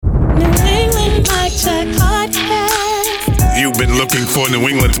Check Podcast. You've been looking for New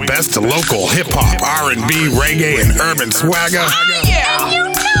England's best local hip-hop, R&B, reggae, and urban swagger? Oh, yeah! You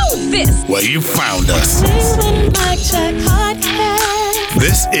know this! Well, you found us. New England Mic Check Podcast.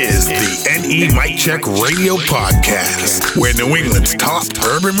 This is the NE Mic Check Radio Podcast, where New England's top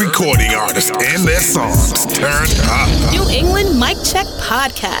urban recording artists and their songs turned up. New England Mic Check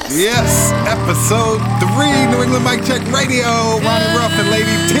Podcast. Yes, episode 3, New England Mic Check Radio. Ronnie Ruff and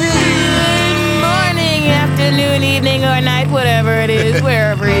Lady T. Good morning, afternoon, evening, or night, whatever it is,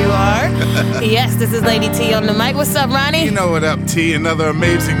 wherever you are. Yes, this is Lady T on the mic. What's up, Ronnie? You know what up, T. Another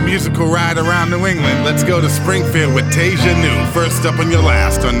amazing musical ride around New England. Let's go to Springfield with Tasia New. First up on your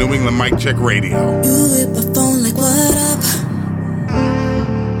last on New England Mic Check Radio. You hit my phone like, what up?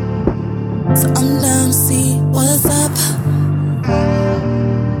 So I'm down to see what's up.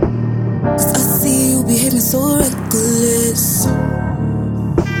 Cause I see you behaving so reckless.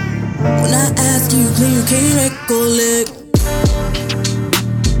 When I ask you, claim you can't recollect.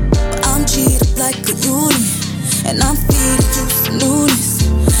 But I'm cheated like a unit, and I'm feeding you some newness.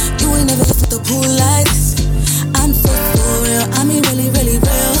 You ain't never left with the pool like this. I'm so real, I mean really, really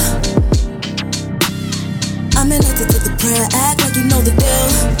real. I'm connected to the prayer, act like you know the deal.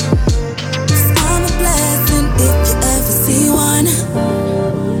 Cause I'm a blessing if you ever see one.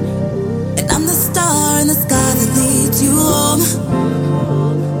 And I'm the star in the sky that leads you home.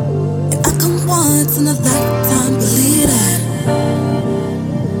 And I come once in a lifetime, believe that.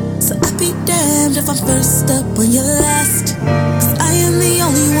 So I'd be damned if I'm first up when you're last. Cause I am the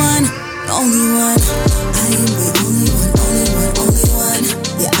only one, the only one. I am the only one, only one, only one.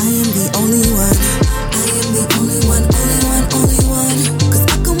 Yeah, I am the only one. I am the only one, only one, only one. Cause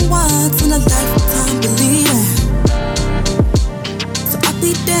I come once in a lifetime, believe that. So I'd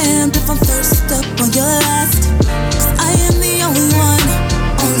be damned if I'm first up on your last. Cause I am the only one,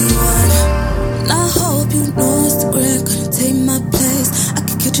 only one. And I hope you know Instagram couldn't take my place. I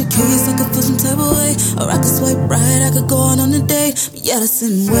could catch a case, I could feel some type of way. Or I could swipe right, I could go on a date. But yeah, that's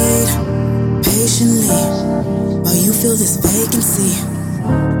in wait patiently while you feel this vacancy.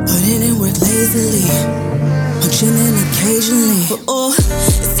 Putting in work lazily, punching in occasionally. But oh,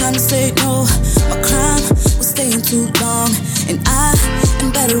 it's time to say no. My crime was staying too long, and I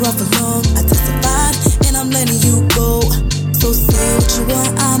am better off alone. I testified and I'm letting you go. So say what you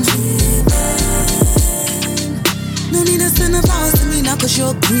want, I'm giving. No need to send a flowers to me now cause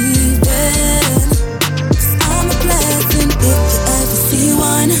you're grieving. Cause I'm a blessing if you ever see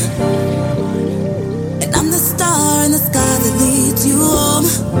one. And I'm the star in the sky that leads you home.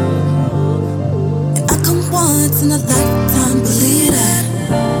 And I come once in a lifetime, believe that.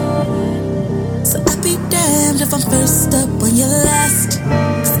 So I'd be damned if I'm first up when you're last.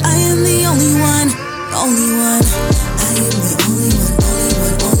 Cause I am the only one, the only one. I am the only one, only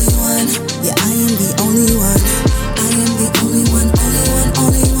one, only one. Yeah, I am the only one. I am the only one, only one,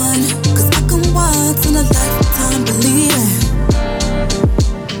 only one. Cause I come once in a lifetime, believe that.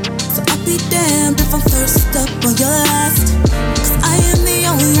 So I'd be damned if I'm first up on your last. Cause I am the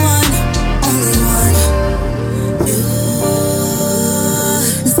only one, only one. You're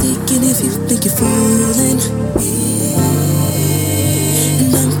mistaken if you think you're fooling me.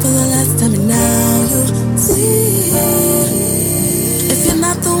 And I'm for the last time and now you see. If you're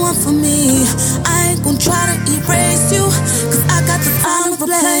not the one for me, I ain't gon' try to erase you. Cause I got the time to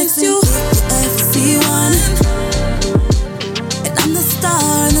replace you. If you ever see one, and I'm the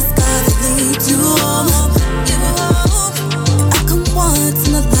star in the sky that leads you home. And I come once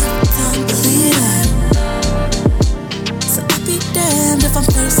in a lifetime, believe that. So I'd be damned if I'm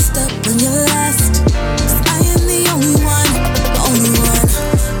first up when you're last. Cause I am the only one, the only one.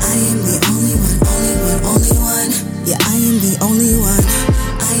 I am the only one, only one, only one. Yeah, I am the only one.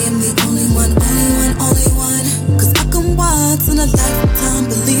 I am the only one, only one, only one. Cause I come once in a lifetime,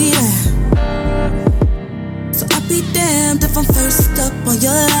 believe that. So I'd be damned if I'm first up on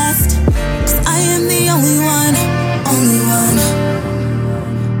your last. Cause I am the only one, only one.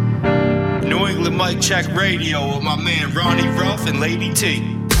 New England Mic Check Radio with my man Ronnie Ruff and Lady T.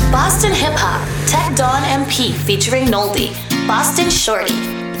 Boston Hip Hop, Tech Dawn MP featuring Noldy, Boston Shorty.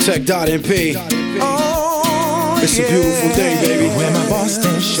 Tech Dot MP. It's a beautiful day, baby. Where my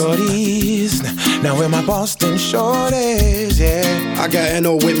Boston shorties? Now where my Boston shorties? Yeah. I got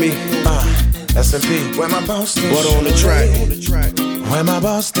NO with me. S&P. Where my Boston What on the track? Where my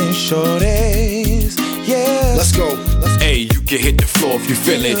Boston shorties, yeah. Let's go. Hey, you can hit the floor if you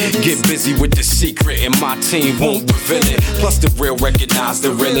feel it. Get busy with the secret and my team won't reveal it. Plus the real recognize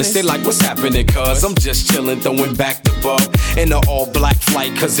the realest. They like, what's happening, cuz? I'm just chillin', throwing back the bug. In an all black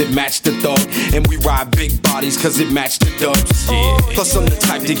flight, cause it matched the thug. And we ride big bodies, cause it matched the dubs. Yeah. Plus I'm the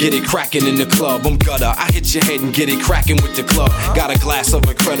type to get it crackin' in the club. I'm gutter, I hit your head and get it crackin' with the club. Got a glass of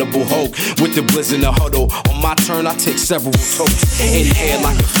Incredible Hulk with the blizz in the huddle. On my turn, I take several toasts. Inhale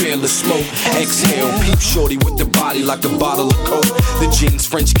like a fearless smoke. Exhale, peep shorty with the body like a bottle of Coke. The jeans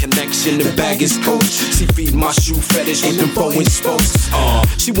French connection, the bag is Coach. She feed my shoe fetish with them Boeing spokes.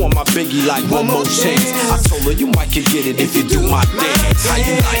 She want my Biggie like one more chance. I told her you might could get it if you do my dance. How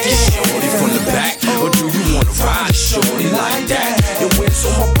you like it, shorty, from the back? Or do you wanna ride shorty like that? Your wins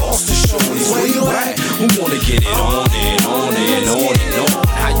on my Boston shorties, where you at? Who wanna get it on and on and on and on?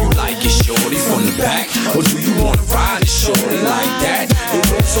 How you like it, shorty, from the back? Or do you wanna ride it shorty like that? Your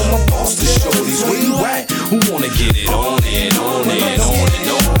wins on my Boston shorties, where you at? Who wanna get it on and on and on and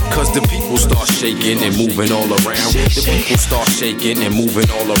on? Cause the people start shaking and moving all around. The people start shaking and moving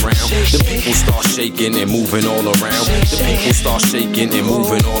all around. The people start shaking and moving all around. The people start shaking and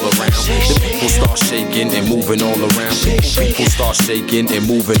moving all around. The people start shaking and moving all around. People start shaking and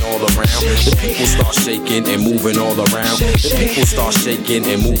moving all around. The people start shaking and moving all around. The people start shaking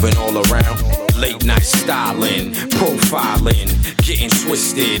and moving all around. Late night styling, profiling, getting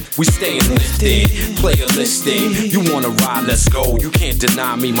twisted. We staying lifted, player listed. You wanna ride, let's go. You can't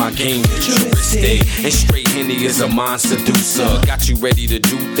deny me, my game is juristic. And straight Henny is a mind seducer. Got you ready to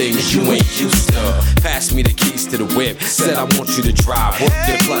do things you ain't used to. Pass me the keys to the whip. Said I want you to drive. Work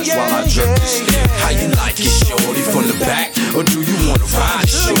the clutch while I jerk the stick. How you like it, shorty, from the back? Or do you wanna ride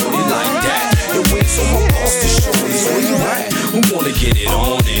shorty like that? Your wins on my Boston shorties, where you at? Who wanna get it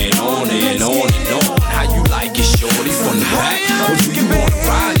on and on and on and on? How you like it, shorty, from the back? Or do you wanna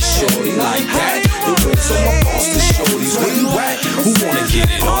ride it, shorty, like that? Your wins on my Boston shorties, where you at? Who wanna get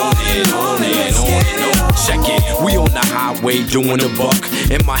it on and on and on and on? Check it, we on the highway doing a buck.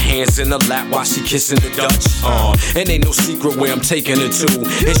 And my hands in the lap while she kissing the Dutch. And ain't no secret where I'm taking her to.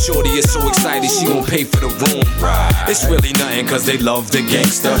 And shorty is so excited she gon' pay for the room. It's really nothing cause they love the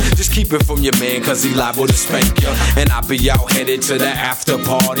gangster. Just keep it from your man cause he liable to spank ya. And I be out headed to the after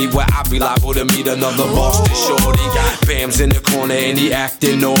party where I be liable to meet another Boston shorty. Bam's in the corner and he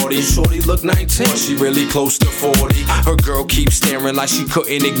acting naughty. Shorty look 19, but she really close to 40. Her girl keeps staring like she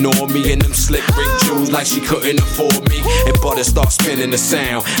couldn't ignore me. And them slick Rick jewels like she couldn't afford me. And butter start spinning the sound.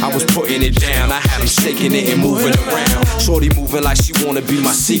 I was putting it down, I had him shaking it and moving around. Shorty moving like she wanna be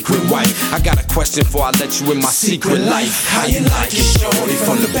my secret wife. I got a question before I let you in my secret life. How you like it, shorty,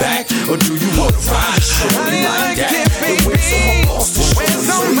 from the back? Or do you wanna ride shorty like that? The wins on my Boston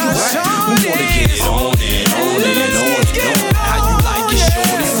shorties, where you at? Who wanna get it on and on and on and on? How you like it,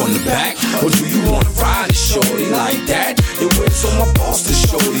 shorty, from the back? Or do you wanna ride it shorty like that? The wins on my Boston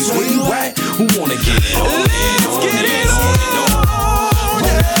shorties, where you at? Who wanna get it on and on and on and on?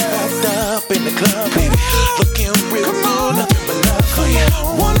 Wrapped up in the club, baby, looking real good, nothing but love for you.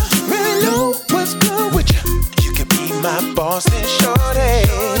 Wanna really know what's good with you? You can be my Boston shorty.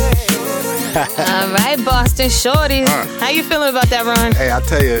 All right, Boston shorties. How you feeling about that, Ron? Hey, I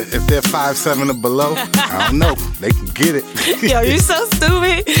tell you, if they're 5'7" or below, I don't know. They can get it. Yo, you so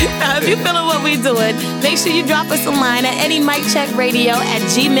stupid. If you feeling what we doing, make sure you drop us a line at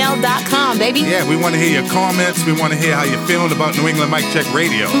AnyMicCheckRadio@gmail.com, baby. Yeah, we want to hear your comments. We want to hear how you're feeling about New England Mic Check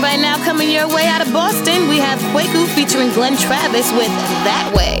Radio. Right now, coming your way out of Boston, we have Kwaku featuring Glenn Travis with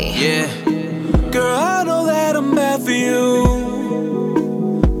That Way. Yeah. Girl, I know that I'm bad for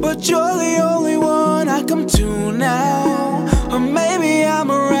you, but you're the only one I come to now. Or maybe I'm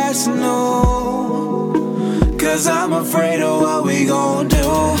irrational, cause I'm afraid of what we gon'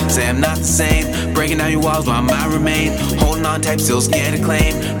 do. Say I'm not the same, breaking down your walls while I might remain. Holding on tight, still scared to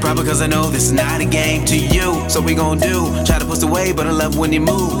claim. Probably cause I know this is not a game to you. So we gon' do, try to push away, but I love when you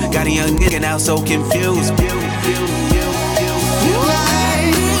move. Got a young nigga now so confused.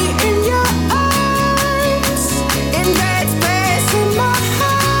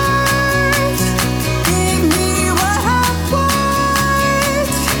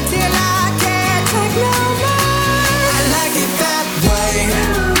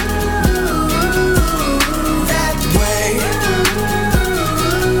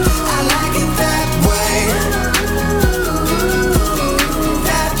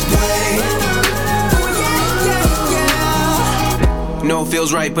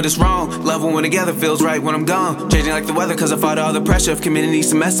 feels right, but it's wrong. Love when we're together feels right when I'm gone. Changing like the weather cause I fought all the pressure of committing each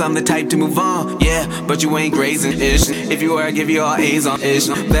semester. I'm the type to move on, yeah, but you ain't grazing-ish. If you were, I'd give you all A's on ish.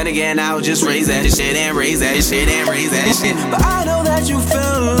 Then again, I would just raise that shit and raise that shit and raise that shit. But I know that you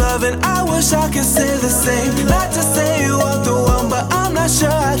feel love and I wish I could say the same. Not to say you are the one, but I'm not sure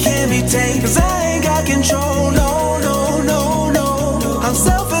I can be tamed. Cause I ain't got control, no, no, no, no. I'm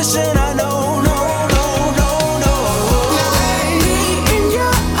selfish and I know, no.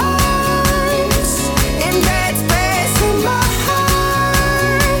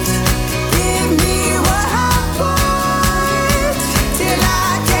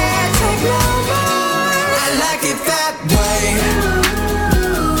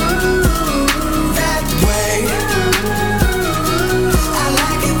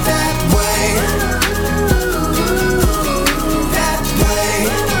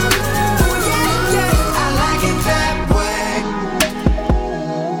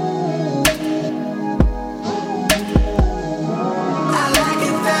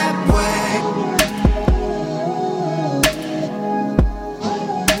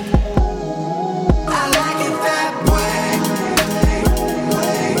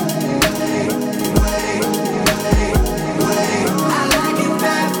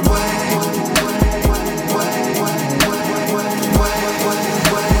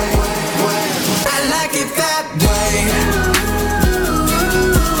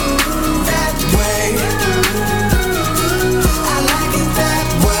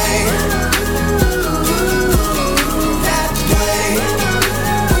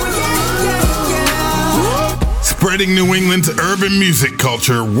 Spreading New England's urban music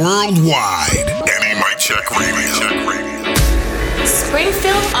culture worldwide. NE Mic Check Radio.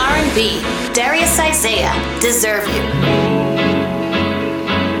 Springfield R&B. Darius Isaiah, Deserve You.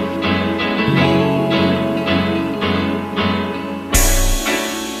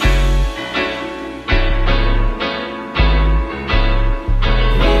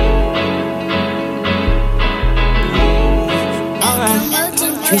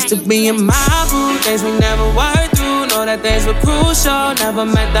 Used to be in my boo, things we never worked through. Know that things were crucial, never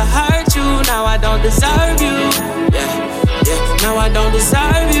meant to hurt you. Now I don't deserve you, yeah, yeah. Now I don't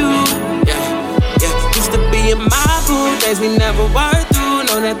deserve you, yeah, yeah. Used to be in my boo, things we never worked through.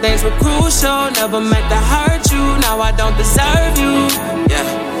 Know that things were crucial, never meant to hurt you. Now I don't deserve you, yeah,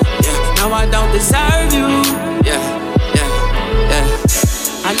 yeah. Now I don't deserve you, yeah, yeah, yeah.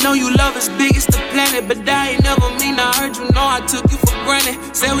 I know you love us big as the planet, but that ain't never mean I hurt you. Know I took you for granted.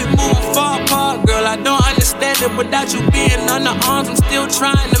 Say we moving far apart, girl, I don't understand it. Without you being under arms, I'm still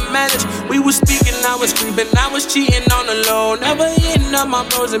trying to manage. We was speaking, I was creeping, I was cheating on the low. Never hitting up my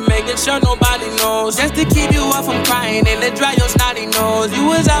bros and making sure nobody knows. Just to keep you up from crying and to dry your snotty nose. You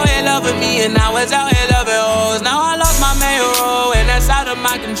was out here loving me and I was out here loving hoes. Now I lost my main role and that's out of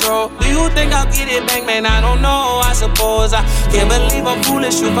my control. Do you think I'll get it back, man? I don't know, I suppose. I can't believe I'm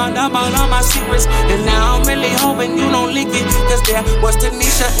foolish. You found out about all my secrets, and now I'm really hoping you don't leak it. Cause there was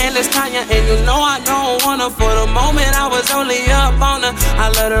Tanisha and there's Tanya, and you know I don't want her. For the moment I was only up on her.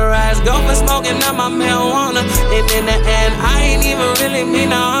 I let her eyes go for smoking up my marijuana, and in the end I ain't even really mean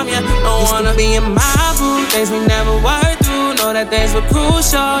to harm ya. Don't wanna be in my boo, things we never worked through. Know that things were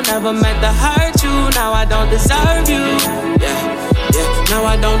crucial, never meant to hurt you. Now I don't deserve you, yeah, yeah. Now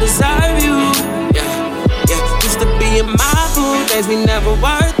I don't deserve you, yeah, yeah. Used to be in my boo, things we never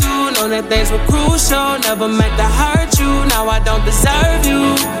worked through. Know that things were crucial, never meant to hurt you. Now I don't deserve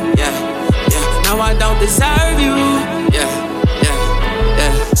you, yeah, yeah. Now I don't deserve you, yeah, yeah,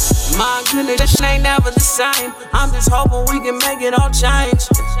 yeah. My goodness, this ain't never the same. I'm just hoping we can make it all change,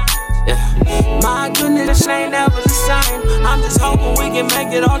 yeah. My goodness, this ain't never the same. I'm just hoping we can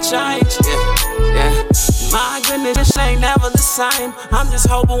make it all change, yeah, yeah. My goodness, this ain't never the same. I'm just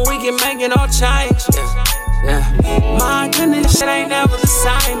hoping we can make it all change, yeah. Yeah. My goodness, shit ain't never the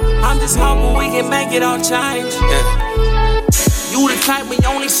same. I'm just hoping we can make it all change, yeah. You the type we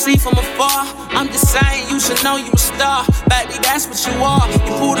only see from afar. I'm just saying you should know you a star. Baby, that's what you are. You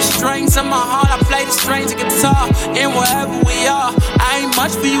pull the strings of my heart, I play the strings of guitar. And wherever we are, I ain't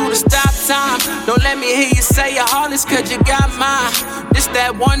much for you to stop time. Don't let me hear you say your heart is cause you got mine. This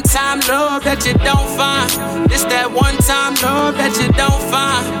that one time love that you don't find. This that one time love that you don't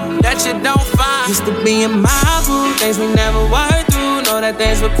find. That you don't find. Used to be in my boo, things we never worked through. Know that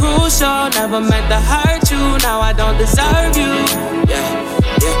things were crucial, never meant to hurt you. Now I don't deserve you, yeah,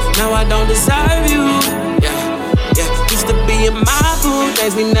 yeah. Now I don't deserve you, yeah, yeah. Used to be in my boo,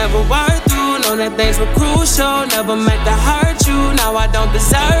 things we never worked through. Know that things were crucial, never meant to hurt you. Now I don't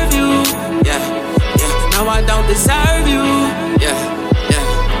deserve you, yeah, yeah. Now I don't deserve you, yeah, yeah,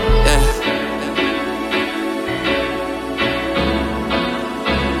 yeah.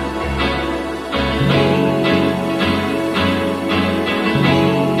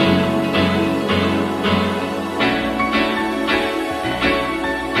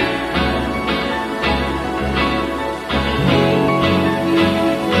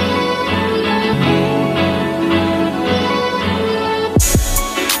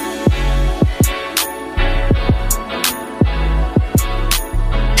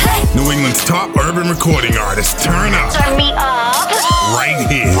 top urban recording artists. Turn up. Turn me up. Right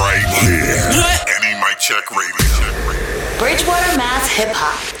here. Right here. NE Mic Check Radio. Bridgewater Mass Hip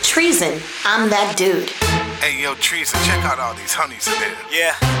Hop. Treason. I'm that dude. Hey, yo, Treason, check out all these honeys in there.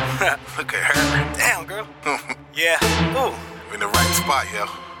 Yeah. Look at her. Damn, girl. Yeah. Ooh. We're in the right spot, yo.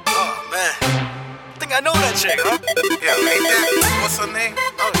 Oh, man. I think I know that chick, huh? Yeah, ain't that? What's her name?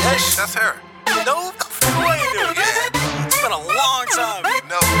 Oh, yeah. That's her. No way, dude. Yeah. It's been a long time.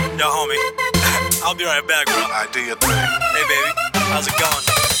 No. Yo, homie. I'll be right back, bro. I do your thing. Hey, baby. How's it going?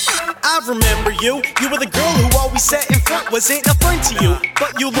 I remember you. You were the girl who always sat in front, wasn't a friend to you.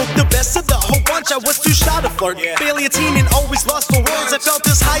 But you looked the best of the whole bunch. I was too shy to flirt. Barely a teen and always lost for words. I felt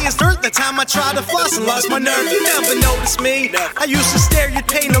as high as dirt the time I tried to floss and lost my nerve. You never noticed me. I used to stare, you'd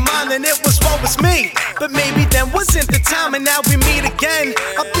pay no mind, and it was what was me. But maybe then wasn't the time, and now we meet again.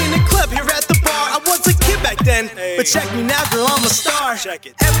 Up in the club here at the bar. I was a kid back then, but check me now, girl, I'm a star.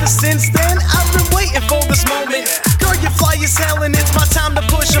 Ever since then, I've been waiting for this moment. Girl, you fly as hell, and it's my time to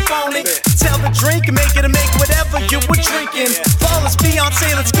push up on it. Tell the drink, make it, and make whatever you were drinking. Flawless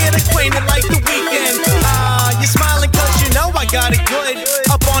Beyonce, let's get acquainted like the weekend. You're smiling cause you know I got it good.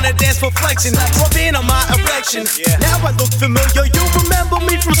 Up on the dance floor flexing, rubbing on my erection. Now I look familiar, you remember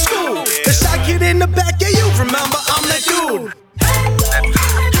me from school. The shy kid in the back, yeah, you remember I'm that dude.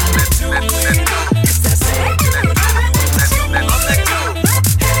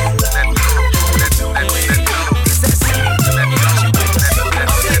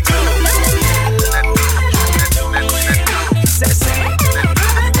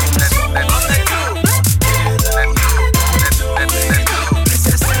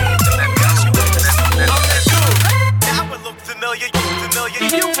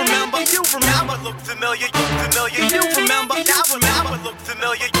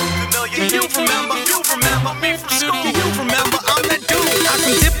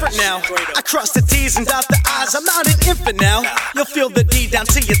 Now, I cross the T's and dot the I's. I'm not an infant now. You'll feel the D down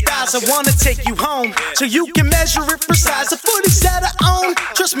to your thighs. I wanna take you home so you can measure it for size. The footage that I own.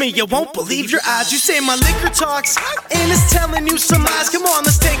 Trust me, you won't believe your eyes. You say my liquor talks, and it's telling you some lies. Come on,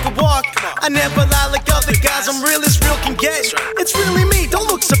 let's take a walk. I never lie like other guys. I'm real as real can get. It's really me. Don't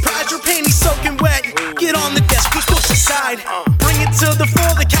look surprised. Your panties soaking wet. Get on the desk, push aside. Bring it to the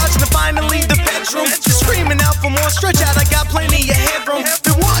floor, the couch, and finally the bedroom. Just screaming out for more. Stretch out. I got plenty of headroom.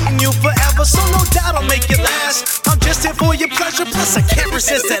 Been wanting you forever, so no doubt I'll make it last. I'm just here for your pleasure, plus I can't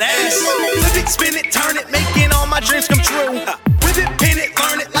resist that ass. Flip it, spin it, turn it, making all my dreams come true. With it, pin it,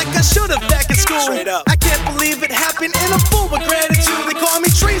 learn it like I should've back in school. I can't believe it happened, and I'm full with gratitude. They call me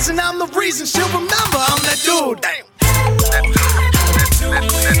Treason, I'm the reason she'll remember I'm that dude. Damn.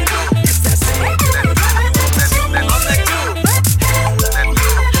 It's that same. I'm that dude.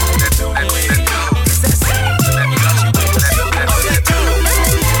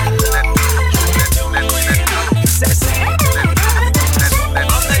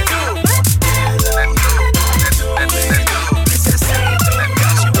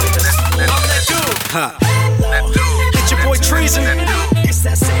 It's your boy Treason.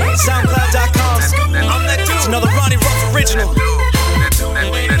 SoundCloud.com. It's another Ronnie Ruff original.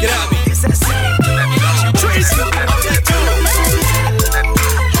 Get out of me. Treason. I'm that dude.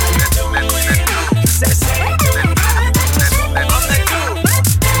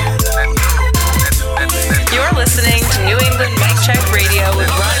 You're listening to New England Mic Check Radio with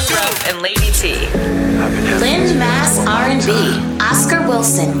Ronnie Ruff and Lady T. Lynn Mass R&B. Oscar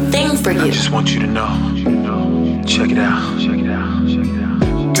Wilson, Thing for You. I just want you to know. Check it out.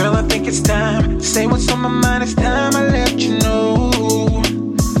 Girl, I think it's time to say what's on my mind. It's time I let you know.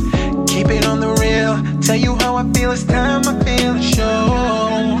 Keep it on the real. Tell you how I feel. It's time I feel the show.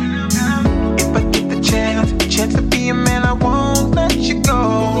 If I get the chance to be a man, I won't let you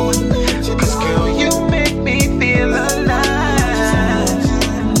go. Cause girl, you make me feel alive.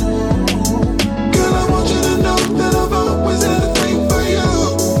 Girl, I want you to know that I've always had a thing for you.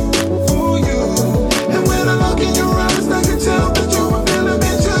 And when I look in your eyes, I can tell that you were feeling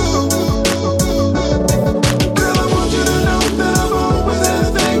me too. Girl, I want you to know that I've always had a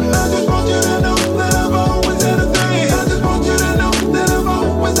thing. I just want you to know that I've always had a thing. I just want you to know that I've always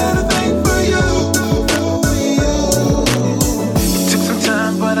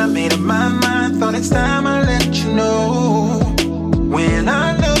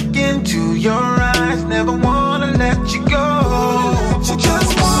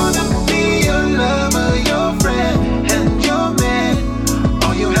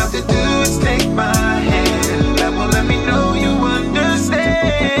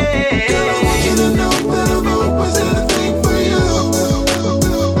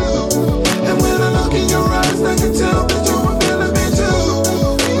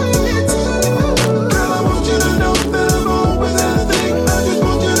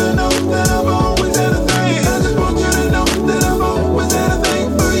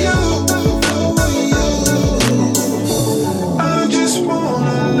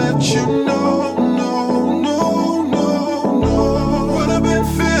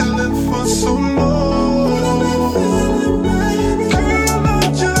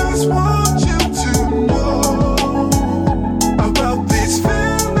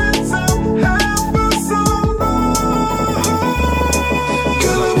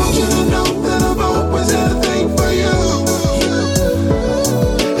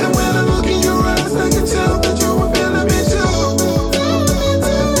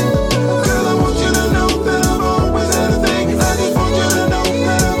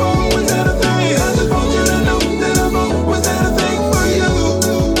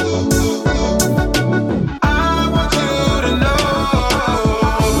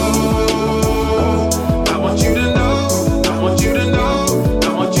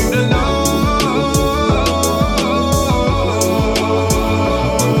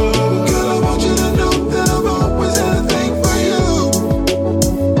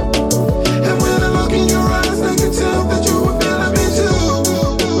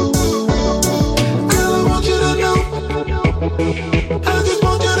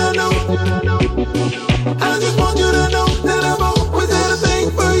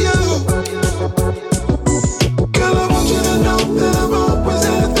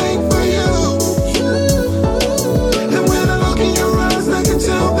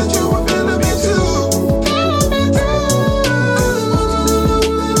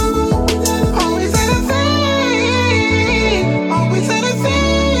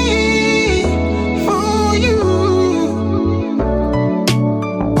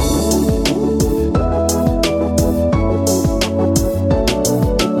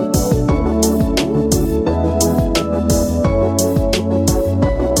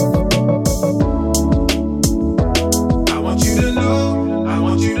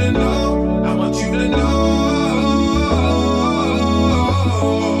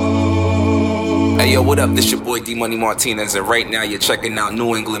Hey yo, what up? This your boy D Money Martinez, and right now you're checking out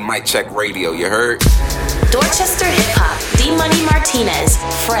New England Mic Check Radio. You heard? Dorchester Hip Hop, D Money Martinez,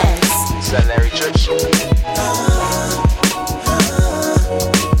 Friends. Is that Larry Church?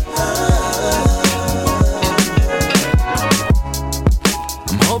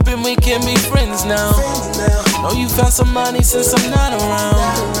 I'm hoping we can be friends now. Know you found some money since I'm not around.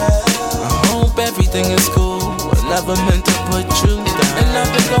 I hope everything is cool. I never meant to put you down. And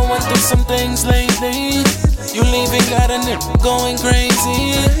I've been going through some things lately. You leaving got a nigga going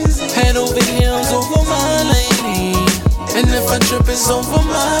crazy. Head over heels over my lady. And if I trip, it's over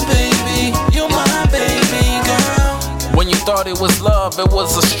my baby. You're my baby girl. When you thought it was love, it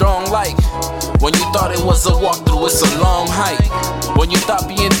was a strong light. When you thought it was a walkthrough, it's a long hike. When you thought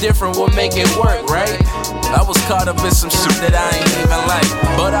being different would make it work, right? I was caught up in some shit that I ain't even like.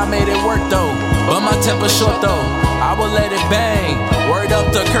 But I made it work though, but my temper short though. I will let it bang. Word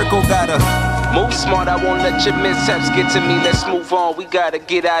up to Kirko, gotta move smart, I won't let your mishaps get to me. Let's move on, we gotta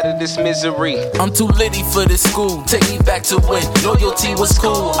get out of this misery. I'm too litty for this school. Take me back to when loyalty was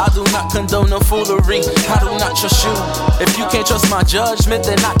cool. I do not condone no foolery. I do not trust you. If you can't trust my judgment,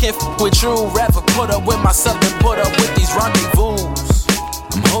 then I can't f with you. Rather put up with myself than put up with these rendezvous.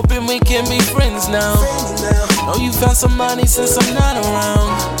 I'm hoping we can be friends now. Know you found some money since I'm not around.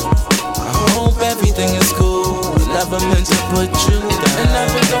 I hope everything is cool. Never meant to put you down. And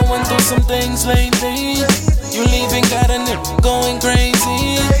I've been going through some things lately. You leaving got a nigga going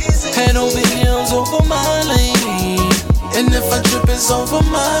crazy. Head over heels over my lady. And if I trip, it's over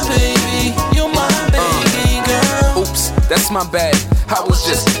my baby. You're my baby girl. Oops, that's my bad. I was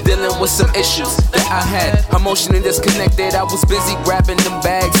just dealing with some issues that I had. Emotionally disconnected, I was busy grabbing them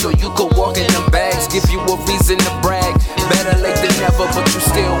bags. So you could walk in them bags, give you a reason to brag. Better late than never, but you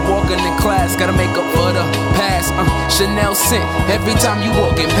still walking in class. Gotta make up for the past. Chanel scent every time you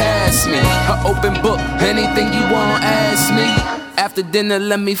walking past me. An open book, anything you want, ask me. After dinner,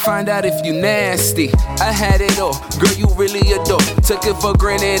 let me find out if you nasty. I had it all, girl, you really adore. Took it for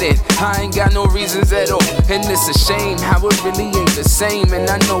granted and I ain't got no reasons at all. And it's a shame how it really ain't the same. And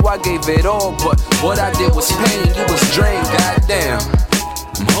I know I gave it all, but what I did was pain. You was drained, goddamn.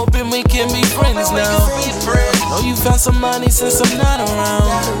 I'm hoping we can be friends now. Know you found some money since I'm not around.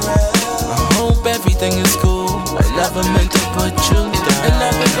 I hope everything is cool. I never meant to put you down. And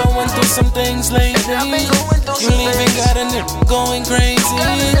I've been going through some things lately. You leaving got a nigga going crazy.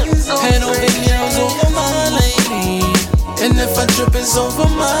 Head over heels over my lady. And if I trip, it's over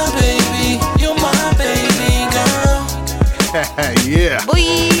my baby. You're my baby girl. Yeah.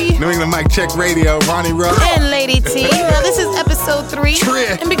 Boy. New England Mic Check Radio, Ronnie Ruff. And Lady T. Now, this is episode 3.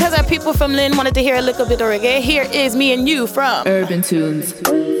 And because our people from Lynn wanted to hear a little bit of reggae, here is me and you from Urban Tunes.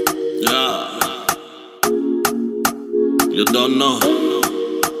 Yeah. You don't know.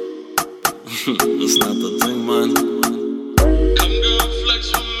 That's not the thing, man. Come girl,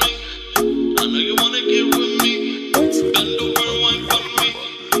 flex with me. I know you wanna get with me. Bend over and wine for me.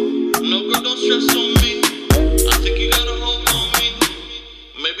 No girl, don't stress on me. I think you got a hold on me.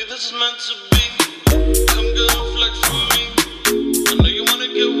 Maybe this is meant to be. Come girl, flex with me. I know you wanna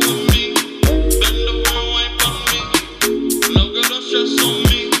get with me. Bend over and wine for me. No girl, don't stress on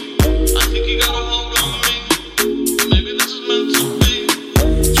me. I think you got a hold on me. Maybe this is meant to be.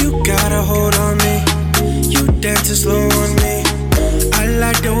 You got a hold on me. You dance slow on me. I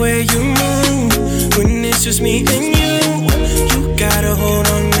like the way you move when it's just me and you. You got a hold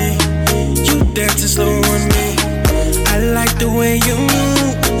on me. You dance slow on me. I like the way you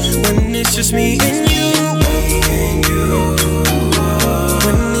move when it's just me and you.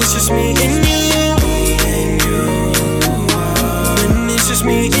 When it's just me and you. When it's just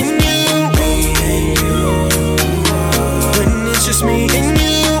me and you. When it's just me and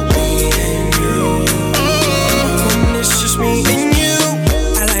you. When it's just me and you.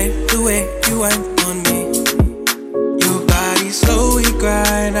 I like the way you whine on me. Your body slow,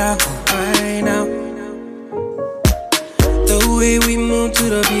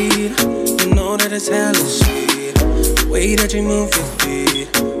 the beat. You know that it's hella sweet. The way that you move your feet.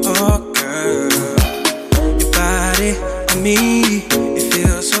 Oh, girl. Your body on me, it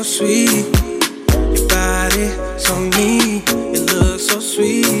feels so sweet. Your body so me, it looks so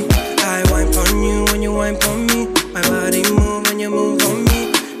sweet. I whine on you when you whine on me. My body move when you move on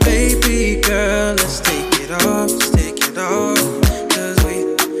me. Baby girl, let's take it off, let's take it off. Cause we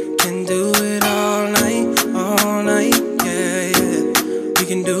can do it all night, yeah, yeah. We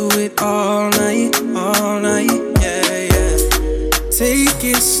can do it all night, yeah, yeah. Take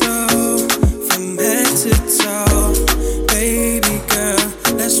it slow, from head to toe. Baby girl,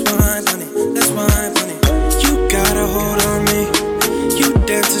 let's whine on it, let's whine on it. You got a hold on me, you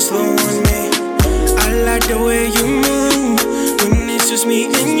dance slow on me. I like the way you move, when it's just me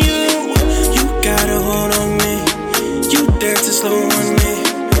and you. You got a hold on me, you dance slow on me.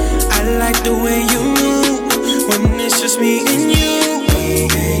 I like the way you move, when it's just me and you. Me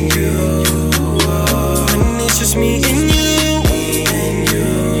and you. When it's just me and you. Me and you.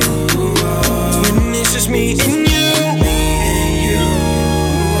 When it's just me and you. Me and you.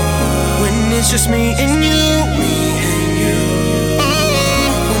 When it's just me and you. Me and you.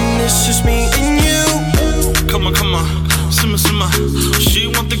 When it's just me and you. Come on, simmer. She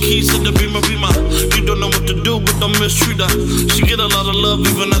want the keys to the beamer. You don't know what to do, but don't mistreat her. She get a lot of love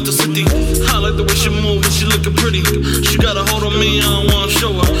even at the city. I like the way she move when she looking pretty. She got a hold on me, I don't wanna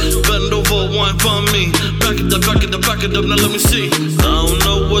show her. Bend over, wine for me. Back it up, now let me see. I don't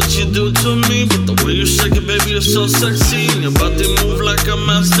know what you do to me, but the way you shake it, baby, you're so sexy. And your body move like a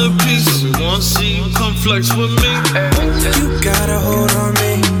masterpiece. We wanna see you come flex with me. You got a hold on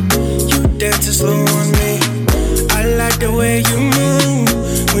me, you dance slow on me. I like the way you move,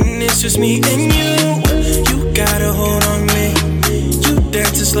 when it's just me and you. You got a hold on me, you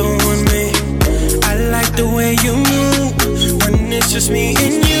dance slow on me. I like the way you move, when it's just me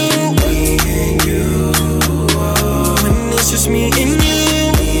and you. Me and you. When it's just me and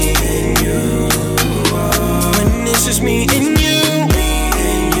you. Me and you. When it's just me and you. Me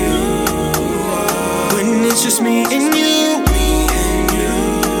and you. When it's just me and you. Me and you.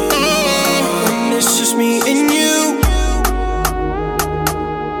 When it's just me and you.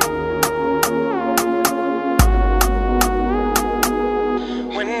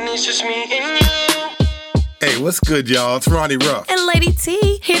 It's just me and you. Hey, what's good, y'all? It's Ronnie Ruff. And Lady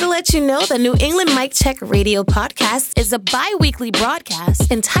T, here to let you know the New England Mic Check Radio Podcast is a bi-weekly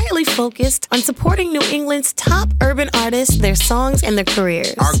broadcast entirely focused on supporting New England's top urban artists, their songs, and their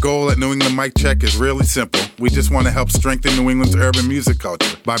careers. Our goal at New England Mic Check is really simple. We just want to help strengthen New England's urban music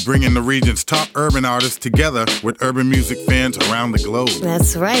culture by bringing the region's top urban artists together with urban music fans around the globe.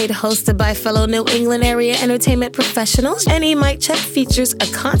 That's right. Hosted by fellow New England area entertainment professionals, NE Mic Check features a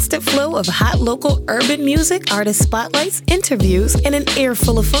constant flow of hot local urban music, artist spotlights, interviews, and an ear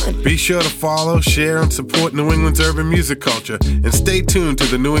full of fun. Be sure to follow, share, and support New England's urban music culture, and stay tuned to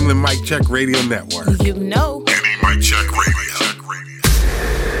the New England Mic Check Radio Network. You know. NE Mic Check Radio.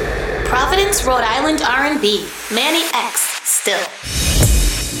 Providence, Rhode Island R&B. Manny X, still.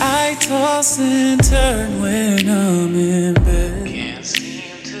 I toss and turn when I'm in bed. Can't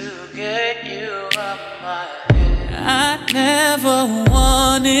seem to get you up my head. I never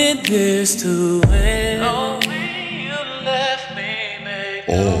wanted this to end. Oh, when you left me, made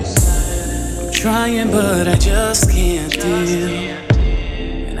no sense. I'm trying, but I just can't deal.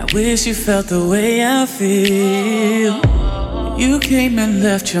 And I wish you felt the way I feel. You came and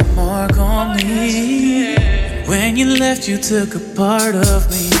left your mark on me. When you left, you took a part of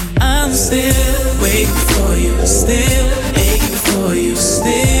me. I'm still waiting for you, still aching for you,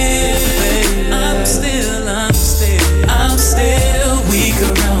 still. I'm still weak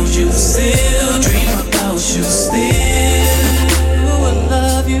around you, still dream about you, still. Ooh, I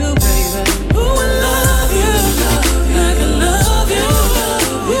love you, baby. Ooh, I love you, like I love you.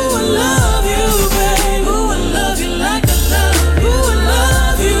 Ooh, I love you, baby. Ooh, I love you like I love you. Ooh, I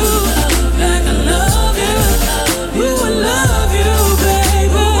love you, like I love you. Ooh, I love you,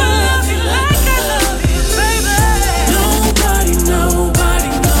 baby. Ooh, I love you like I love you, baby. Nobody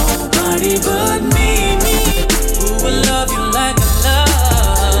but me. Ooh, I love you like I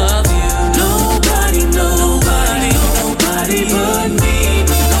love you. Nobody but me.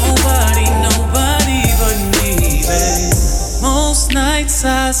 Nobody but me, babe. Most nights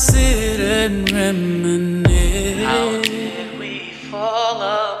I sit and reminisce. How did we fall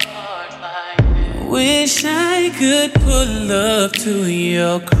apart like this? Wish I could pull up to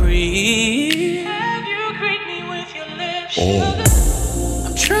your crib. Have you greet me with your lips, sugar?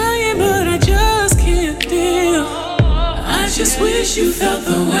 I'm trying, but I just can't deal. I just wish you felt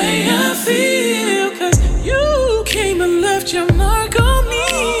the way I feel. 'Cause you came and left your mark on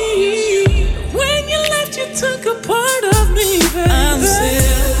me.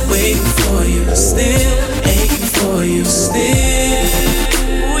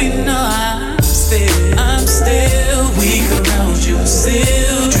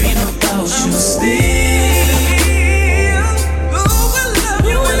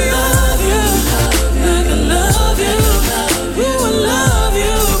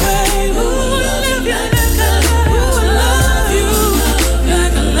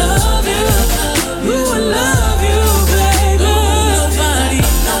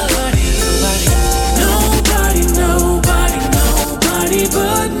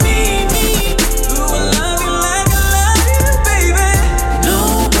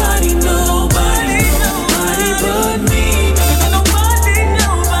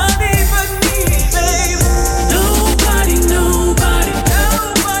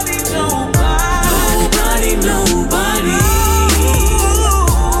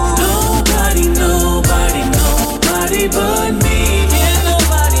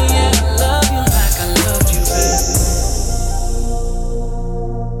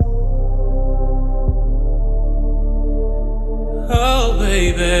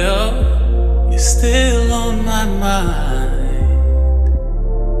 still on my mind.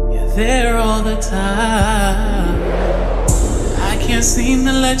 You're there all the time. I can't seem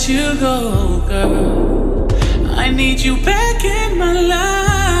to let you go, girl. I need you back in my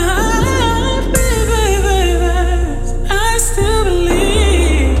life, baby, baby. I still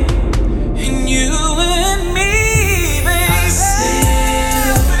believe in you and me, baby. I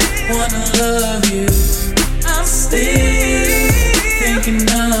still wanna love you. I'm still thinking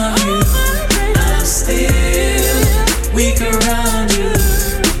of you. I'm still weak around you.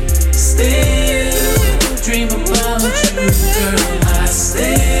 Still dream about you, girl. I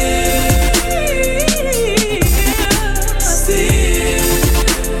still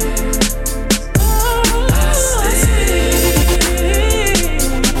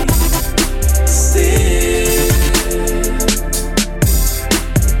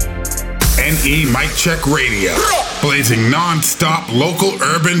NE Mic Check Radio, blazing non-stop local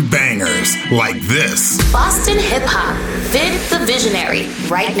urban bangers like this. Boston Hip Hop, Vid the Visionary,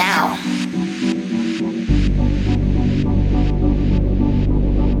 right now.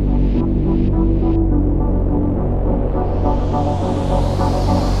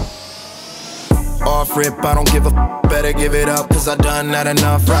 Off rip, I don't give a better give it up, cause I done that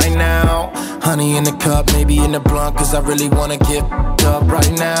enough right now. Honey in the cup, maybe in the blunt, cause I really wanna get up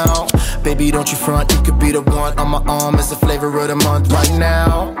right now. Baby, don't you front, you could be the one on my arm, it's the flavor of the month right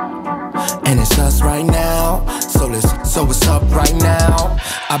now. And it's us right now, so it's up right now.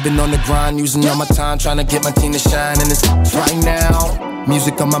 I've been on the grind, using all my time, trying to get my team to shine, and it's right now.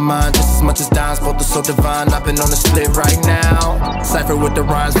 Music on my mind, just as much as dimes, both are so divine. I've been on the split right now. Cypher with the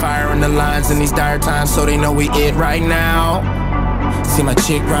rhymes, firing the lines in these dire times, so they know we it right now. See my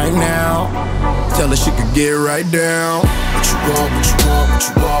chick right now, tell her she could get right down. What you want, what you want,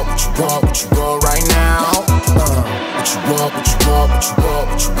 what you want, what you want, what you want right now. What you want, what you want, what you want,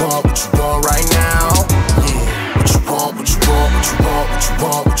 what you want, what you want right now. Yeah. What you want, what you want, what you want, what you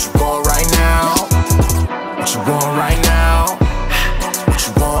want, what you want right now. What you want right now.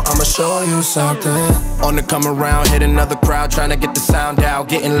 I'ma show you something. On the come around, hit another crowd, trying to get the sound out,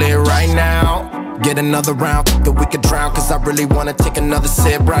 getting lit right now. Get another round, that we could drown, cause I really wanna take another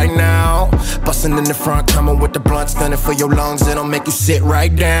sip right now. Bustin' in the front, coming with the blunt, stunning for your lungs, it'll make you sit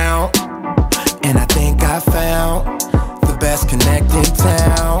right down. And I think I found the best connect in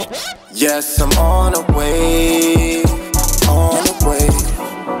town. Yes, I'm on the way, on the way,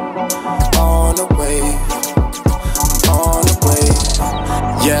 on the way, on the way.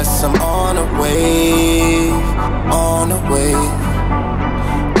 Yes, I'm on the way, on the way,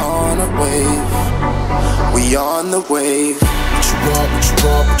 on the wave. We on the wave. What you want, what you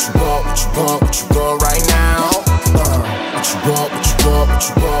want, what you want, what you want, what you want right now. What you want, what you want, what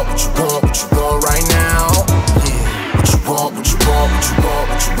you want, what you want, what you want right now. Yeah. What you want, what you want, what you want,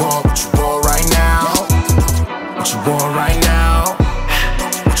 what you want, what you want right now. What you want right now.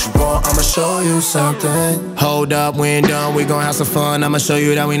 I'ma show you something. Hold up, we ain't done, we gon' have some fun. I'ma show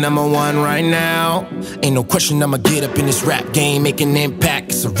you that we number one right now. Ain't no question I'ma get up in this rap game, make an impact.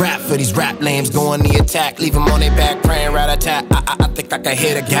 It's a rap for these rap lames, go on the attack. Leave them on their back, praying rat-a-tat. I think I can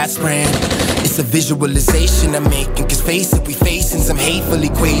hear the gas spraying. It's a visualization I'm making, cause face it, we facing some hateful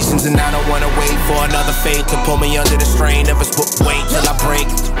equations. And I don't wanna wait for another fate to pull me under the strain of his wait till I break.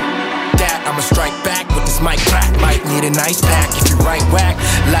 I'ma strike back with this mic crack. Might need a nice pack if you right whack.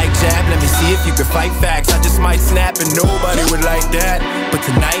 Like jab, let me see if you can fight facts. I just might snap and nobody would like that. But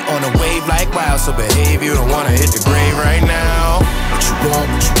tonight on a wave like wow, so behave, you don't wanna hit the grave right now. What you want,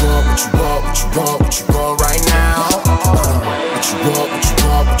 what you want, what you want, what you want, what you want right now. What you want, what you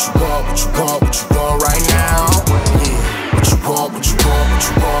want, what you want, what you want, what you want right now. Yeah. What you want, what you want, what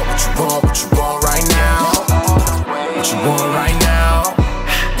you want, what you want, what you want right now. What you want right now.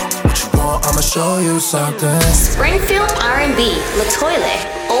 I'ma show you something. Springfield R&B,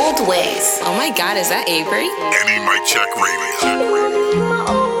 LaToile, Old Ways. Oh my God, is that Avery? NE Mic Check Radio.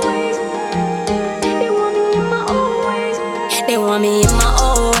 They want me in my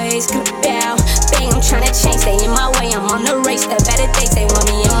old ways. Yeah, bang, I'm tryna change. They in my way, I'm on the race. The better days. They want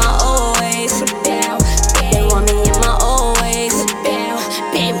me in my old ways. Yeah, they want me in my old ways. Yeah,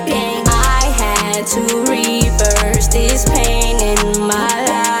 bang, bang. I had to reverse this pain in my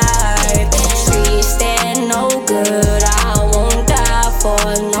life. Good, I won't die for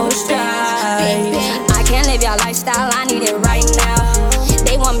no strife. I can't live your lifestyle, I need it right now.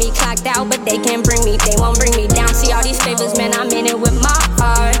 They want me clocked out, but they can't bring me, they won't bring me down. See all these favors, man, I'm in it with my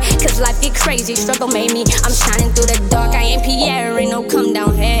heart. Cause life get crazy, struggle made me. I'm shining through the dark, I ain't Pierre, ain't no come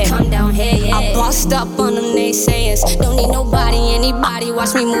down here. Yeah. I bossed up on them naysayers. Don't need nobody, anybody.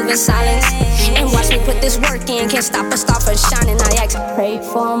 Watch me move in silence and watch me put this work in. Can't stop a star from shining. I ask, pray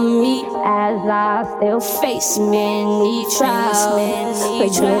for me as I still face many trials. Pray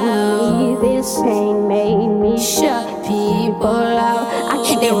for me, this pain made me shut people out.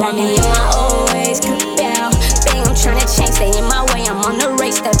 They want me in my old ways, yeah. Bang, I'm trying to change, stay in my way. I'm on the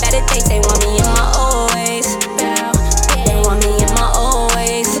race, the better days. They want me in my old ways, yeah. They want me in my old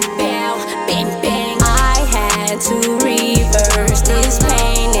ways, yeah. Bang, bang. I had to reverse this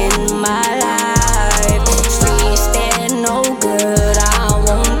pain in my life. Streets, they're no good. I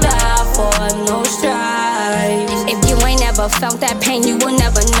won't die for no strife. If you ain't ever felt that pain, you will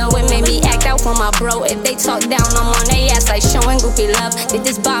never know it. Made me act out for my bro. If they talk down, I'm on their ass like showing goofy love. Did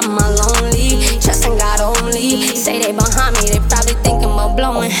this by my lonely, trusting God only. Say they behind me, they probably thinking about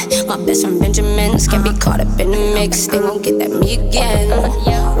blowing. My best friend Benjamins can't be caught up in the mix. They won't get at me again.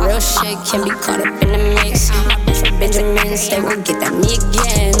 Real shit can't be caught up in the mix. My best friend Benjamins, they won't get at me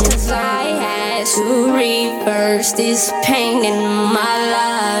again. Cause I had to reverse this pain in my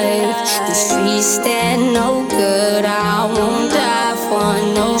life. The streets, they're no good. I won't die for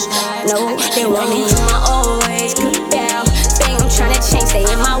no. They want me in my old ways, yeah. Bang, I'm trying to change, stay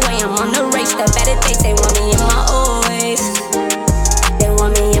in my way. I'm on the race, the better days. They want me in my old ways. They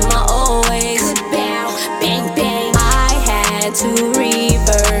want me in my old ways, yeah. Bang, bang. I had to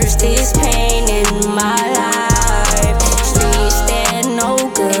reverse this pain in my life. Streets, they're no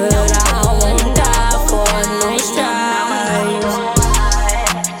good. I won't die for no strife.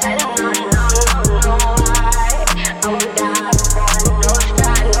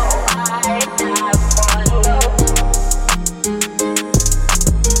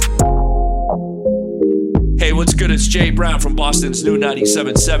 What's good? It's Jay Brown from Boston's new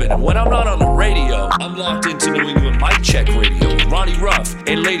 97.7. And when I'm not on the radio, I'm locked into New England Mic Check Radio with Ronnie Ruff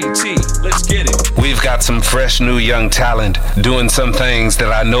and Lady T. Let's get it. We've got some fresh new young talent doing some things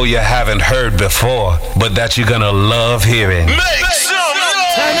that I know you haven't heard before, but that you're gonna love hearing. Make some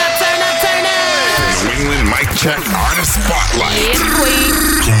noise! Turn up, turn up, turn up! New England Mic Check Artist Spotlight. Yeah, queen.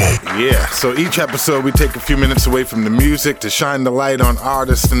 Yeah, so each episode we take a few minutes away from the music to shine the light on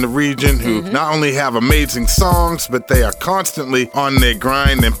artists in the region who not only have amazing songs, but they are constantly on their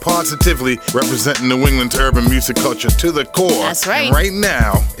grind and positively representing New England's urban music culture to the core. That's right. And right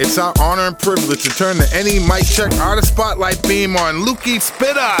now, it's our honor and privilege to turn the NE Mic Check Artist Spotlight theme on Lukey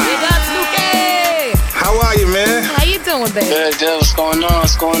Spitter. Big ups, Lukey! How are you, man? How you doing, baby? Good. What's going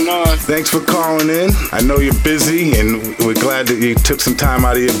on? Thanks for calling in. I know you're busy, and we're glad that you took some time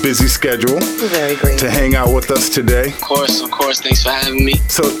out of your busy schedule Very great. to hang out with us today. Of course. Thanks for having me.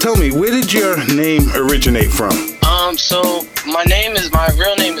 So tell me, where did your name originate from? So my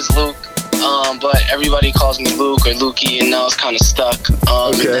real name is Luke. But everybody calls me Luke or Lukey, and now it's kind of stuck.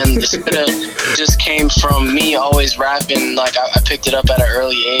 And then the spitter just came from me always rapping. Like I picked it up at an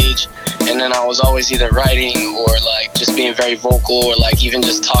early age, and then I was always either writing or like just being very vocal or like even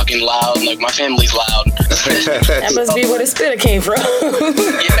just talking loud. Like my family's loud. That must be where the spitter came from.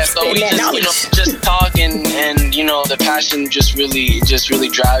 Yeah, so we just talking, and the passion just really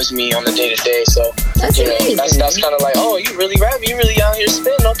drives me on the day to day. So that's kind of like, oh, you really rap, you really out here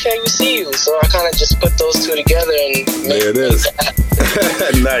spitting. Okay, we see you. So I kind of just put those two together and there it is.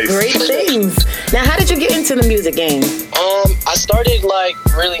 Nice. Great things. Now, how did you get into the music game? I started like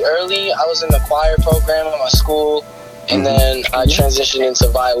really early. I was in the choir program at my school, and then I transitioned into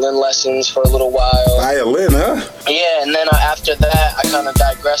violin lessons for a little while. Violin, huh? Yeah, and then after that, I kind of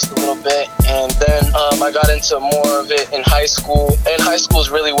digressed a little bit, and then I got into more of it in high school. And high school is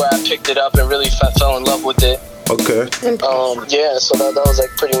really where I picked it up and really fell in love with it. Okay. Yeah, so that was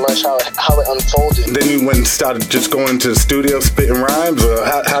like pretty much how it unfolded. Then you went and started just going to the studio spitting rhymes, or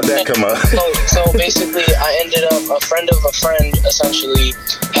how'd that come up? So basically, I ended up, a friend of a friend essentially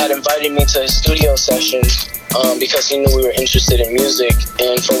had invited me to his studio session because he knew we were interested in music,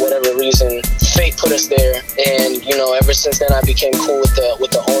 and for whatever reason, fate put us there. And ever since then, I became cool with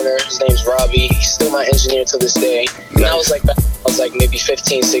the owner. His name's Robbie. He's still my engineer to this day. And I was like maybe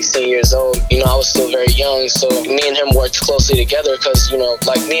 15, 16 years old. I was still very young, so me and him worked closely together because,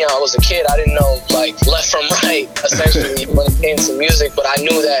 like me, I was a kid. I didn't know, like, left from right, essentially, when it came to music, but I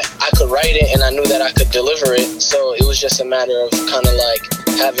knew that I could write it and I knew that I could deliver it. So it was just a matter of kind of like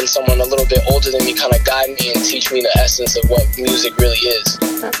having someone a little bit older than me kind of guide me and teach me the essence of what music really is.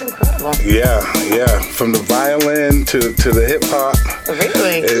 That's incredible. Yeah. From the violin to the hip hop.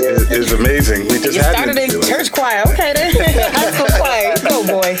 Really? Is amazing. We just started in church choir. Okay, then. High school choir. Go,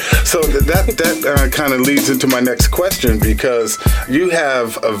 boy. So that kind of leads into my next question, because you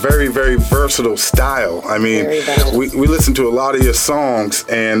have a very, very versatile style. I mean, we listen to a lot of your songs,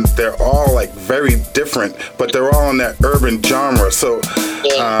 and they're all like very different, but they're all in that urban genre. So,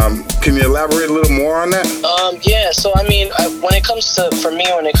 can you elaborate a little more on that? Yeah. So I mean, when it comes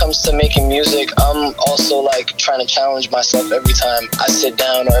to making music, I'm also like trying to challenge myself every time I sit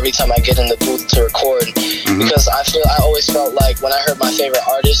down or every time I get in the booth to record, because I always felt like when I heard my favorite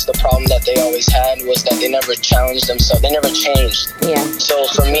artists, the problem that they always had was that they never challenged themselves. They never changed. Yeah. So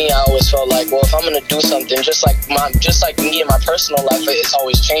for me, I always felt like, well, if I'm gonna do something, just like me in my personal life, it's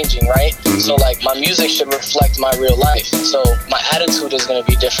always changing, right? So like my music should reflect my real life. So my attitude is gonna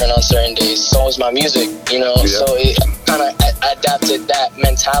be different on certain days. So is my music, you know. Yeah. So it kind of adapted that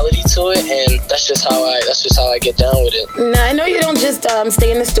mentality to it, and that's just how I get down with it. Now I know you don't just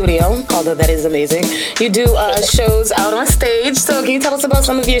stay in the studio, although that is amazing. You do shows out on stage. So can you tell us about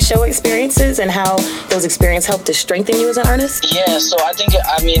some of your show experiences and how those experiences help to strengthen you as an artist? Yeah. So I think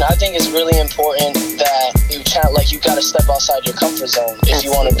it's really important that you gotta step outside your comfort zone if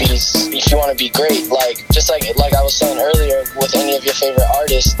you want to be great. Like just like I was saying earlier, with any of your favorite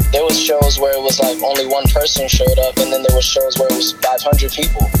artists, there was shows where it was like only one person showed up, and then there were shows where it was 500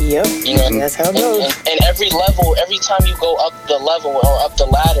 people. Yep. You know, that's how it goes. And every time you go up the level or up the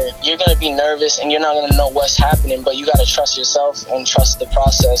ladder, you're gonna be nervous and you're not gonna know what's happening, but you gotta trust yourself and trust the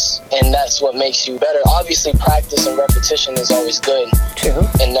process, and that's what makes you better. Obviously, practice and repetition is always good. True.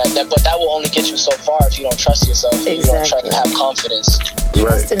 And but that will only get you so far if you don't trust yourself. Exactly. You don't try to have confidence.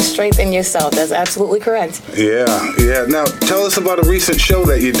 Trust and strength in yourself. That's absolutely correct. Yeah. Now, tell us about a recent show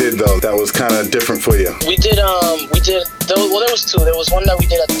that you did though that was kind of different for you. We did. There was two. There was one that we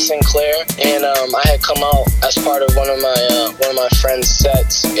did at the Sinclair, and I had come out as part of one of my friend's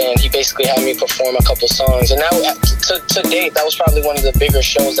sets, and he basically had me perform a couple songs. And that, to date, that was probably one of the bigger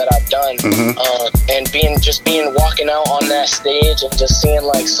shows that I've done. And walking out on that stage and just seeing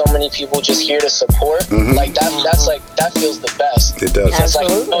like so many people just here to support, like that feels the best. It does. It's like,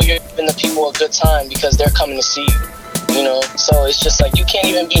 you know, you're giving the people a good time because they're coming to see you. You know, so it's just like you can't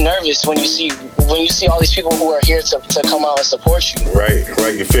even be nervous when you see all these people who are here to come out and support you. Right.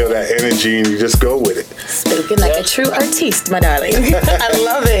 You feel that energy and you just go with it. Speaking like a true artiste, my darling. I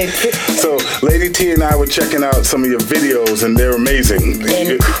love it. So, Lady T and I were checking out some of your videos, and they're amazing.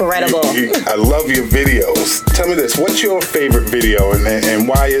 Incredible. I love your videos. Tell me this: what's your favorite video, and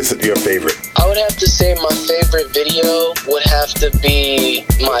why is it your favorite? I would have to say my favorite video would have to be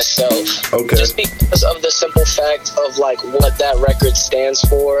Myself. Okay. Just because of the simple fact of like what that record stands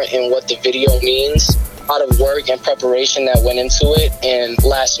for and what the video means. A lot of work and preparation that went into it, and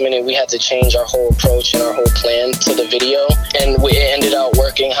last minute we had to change our whole approach and our whole plan to the video, and it ended up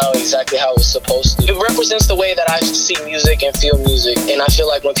working exactly how it was supposed to. It represents the way that I see music and feel music, and I feel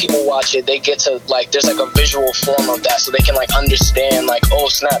like when people watch it, they get to like, there's like a visual form of that, so they can like understand like, oh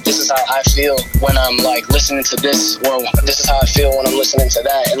snap, this is how I feel when I'm like listening to this, or this is how I feel when I'm listening to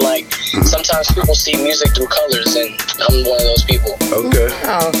that. And like sometimes people see music through colors, and I'm one of those people. Okay.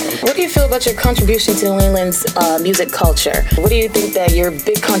 Oh. What do you feel about your contribution to New England's music culture? What do you think that your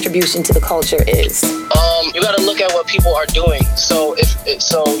big contribution to the culture is? You gotta look at what people are doing. So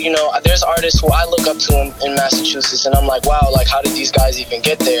you know, there's artists who I look up to in Massachusetts, and I'm like, wow, like how did these guys even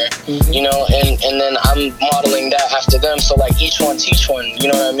get there? You know, and then I'm modeling that after them. So like each one teach one, you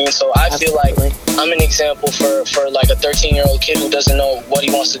know what I mean? So I feel like I'm an example for like a 13-year-old kid who doesn't know what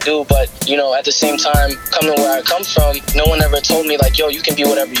he wants to do, but you know, at the same time, coming where I come from, no one ever told me like, yo, you can be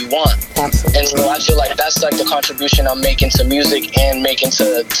whatever you want. Absolutely. And so I feel like that's like the contribution I'm making to music and making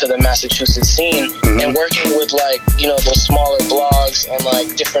to the Massachusetts scene, and working with like, you know, those smaller blogs and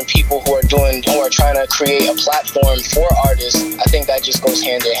like different people who are trying to create a platform for artists. I think that just goes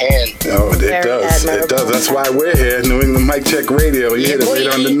hand in hand. Oh, it does. It does. That's why we're here, New England Mic Check Radio. You hit it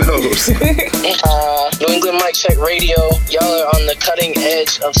right on the nose. New England Mic Check Radio. Y'all are on the cutting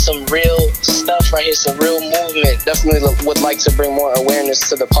edge of some real stuff right here, some real movement. Definitely would like to bring more awareness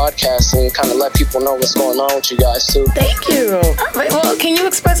to the podcast and kind of let people know what's going on with you guys too. Thank you. All right, well, can you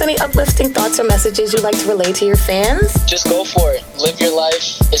express any uplifting thoughts or messages you'd like to relay to your fans? Just go for it. Live your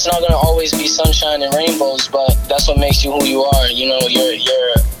life. It's not going to always be sunshine and rainbows, but that's what makes you who you are. You know,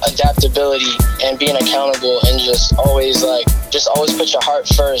 your adaptability and being accountable, and just always put your heart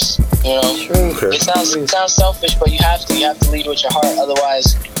first. You know, okay. It sounds selfish, but you have to lead with your heart.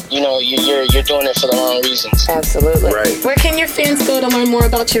 Otherwise, you know, you're doing it for the wrong reasons. Absolutely. Right. Where can your fans go to learn more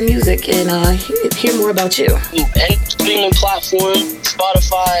about your music and hear more about you? Any streaming platform,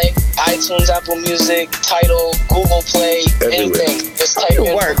 Spotify, iTunes, Apple Music, Tidal, Google Play, anything. Just type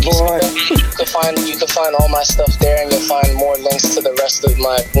in work, boy. You can find all my stuff there, and you'll find more links to the rest of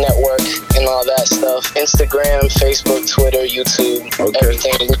my network and all that stuff. Instagram, Facebook, Twitter, YouTube,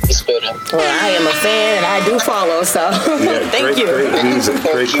 everything Luki Spitta. Well, I am a fan and I do follow, so thank you. Great music.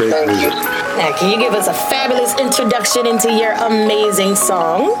 Great music. Now, can you give us a fabulous introduction into your amazing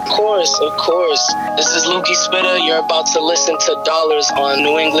song? Of course. This is Luki Spitta. You're about to listen to Dollars on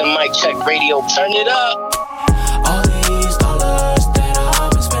New England Mic Check Radio. Turn it up. All these dollars that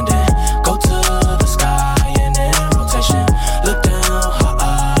I've been spending go to the sky and in rotation. Look down her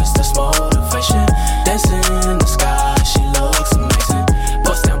eyes, that's motivation. Dancing in the sky, she looks amazing.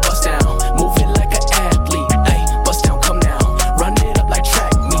 Bust down, move it like an athlete. Ay, bust down, come down, run it up like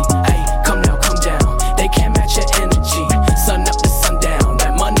track meet. Ay, come down, they can't match your energy. Sun up to sundown,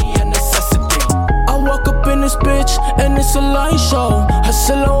 that money a necessity. I walk up in this bitch and it's a light show. Her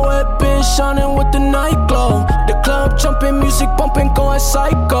silhouette been shining with the night glow. The club jumping, music bumping, going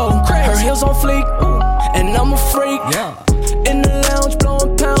psycho. Her heels on fleek, and I'm a freak. In the lounge,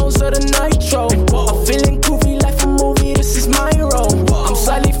 blowing pounds of the nitro. I'm feeling groovy like a movie, this is my role. I'm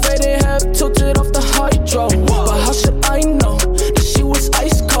slightly faded, head tilted off the hydro. But how should I know that she was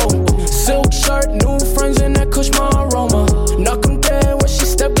ice cold? Silk shirt, new frames, and that kush my aroma. Knock 'em dead when she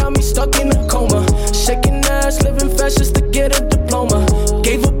stepped, got me stuck in a coma. Shaking ass, living fast just to get a diploma.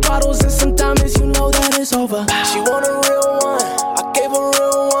 Gave her bottles and some diamonds, you know that it's over. She want a real one, I gave her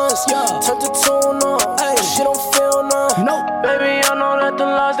real ones. Turned the tune on, she don't feel none. No, baby, I know that the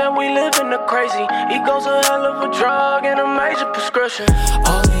lives that we live in are crazy. Ego's a hell of a drug and a major prescription.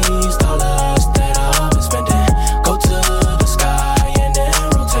 All these dollars that I've been spending go to the sky and in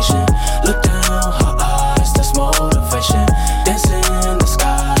rotation. Look down her eyes, that's motivation. Dancing in the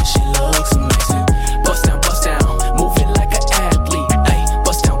sky, she looks amazing. Bust down, move it like an athlete. Ay,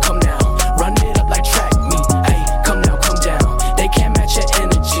 bust down, come down, run it up like track meet. Ay, come down, they can't match your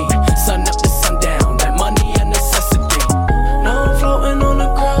energy. Sun up to sundown, that money a necessity. Now I'm floating on the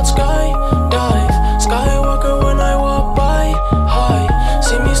crowd sky dive. Skywalker when I walk by. High,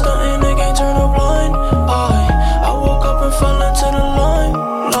 see me stunting, they can't turn a blind eye. I woke up and fell into the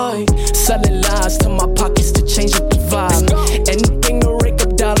limelight. Selling lies to my pockets to change up the vibe. Anything to rake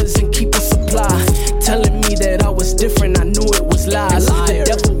up dollars and keep a supply. Telling me that I was different, I knew it was lies. The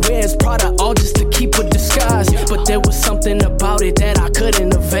devil wears Prada all just to keep a disguise. But there was something about it that I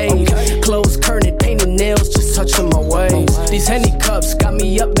couldn't evade. Closed curtain, painted nails, just touching my waves. These Henny cups got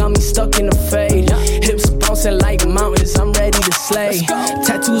me up, got me stuck in a fade. Hips bouncing like mountains, I'm ready to slay.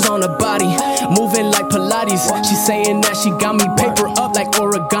 Tattoos on her body, moving like Pilates. She saying that she got me paper up like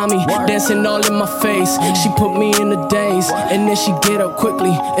origami. Dancing all in my face, she put me in a daze. And then she get up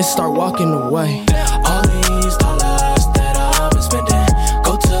quickly and start walking away. All these dollars that I've been spending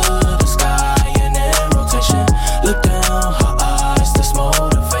go to the sky and in rotation. Look down her eyes, that's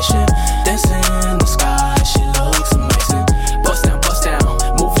motivation. Dancing in the sky, she looks amazing. Bust down,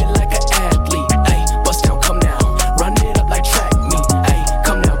 move it like an athlete. Ay, bust down, come down, run it up like track meet. Ay,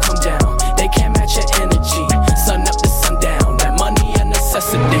 come down, they can't match your energy. Sun up to sundown, that money a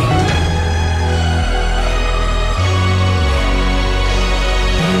necessity.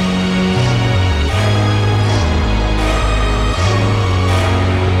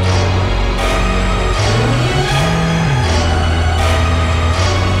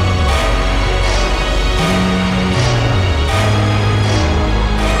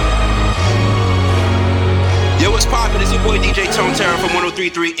 What's poppin'? It's your boy DJ Tone Terror from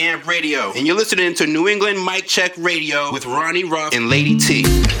 103.3 Amp Radio, and you're listening to New England Mic Check Radio with Ronnie Ruff and Lady T.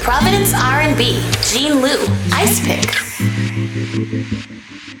 Providence R&B, Gene Lou, Ice Pick.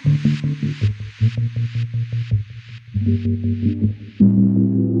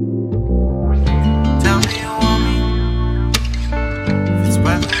 Tell me you want me. If it's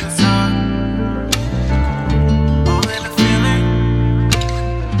worth the time. Oh, in the feeling.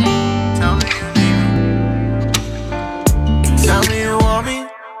 Tell me you need me. Tell me you want me.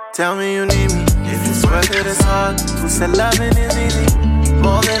 Tell me you need me. If it's worth it, it's hard. Who said loving is easy?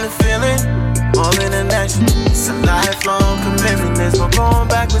 More than a feeling, more than an action. It's a lifelong commitment. There's no going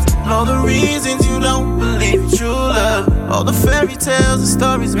backwards. All the reasons you don't believe in true love. All the fairy tales and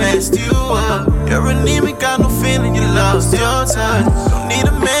stories messed you up. You're anemic, got no feeling, you lost your touch. Don't need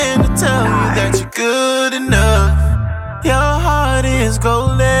a man to tell you that you're good enough. Your heart is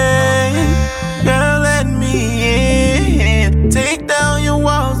golden. Girl, let me in. Take down your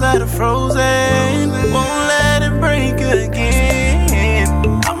walls that are frozen. Won't let it break again.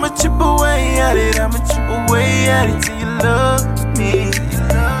 I'ma chip away at it. I'ma chip away at it till you love me.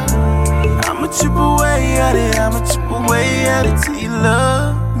 I'ma chip away at it. I'ma chip away at it till you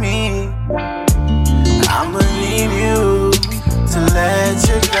love me. I'ma need you to let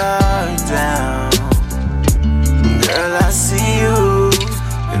your guard down. Girl, I see you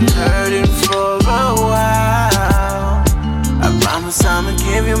been hurting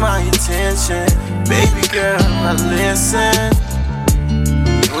attention. Baby girl, I listen.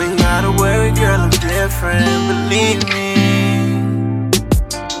 You ain't gotta worry, girl, I'm different, believe me.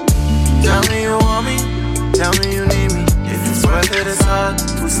 Tell me you want me, tell me you need me. If it's worth it, it's hard.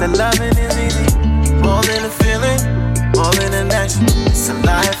 Who said loving is easy? More than a feeling, more than an action. It's a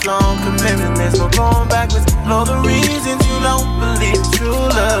lifelong commitment, there's no going backwards. All the reasons you don't believe in true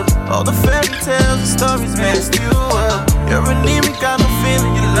love, all the fairy tales and stories messed you up. You're anemic, got no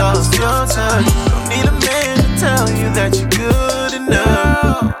feeling, you lost your touch. Don't need a man to tell you that you're good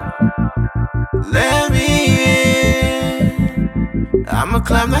enough. Let me in, I'ma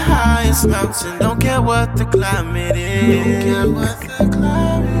climb the highest mountain, don't care what the climate is. Don't care what the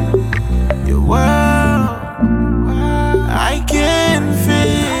climate is. Your world, I can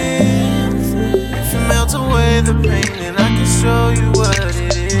feel. If you melt away the pain, then I can show you what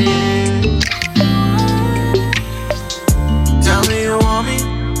it is. Tell me you want me,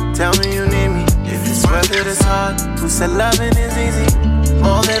 tell me you need me. If it's worth it, it's hard. Who said loving is easy?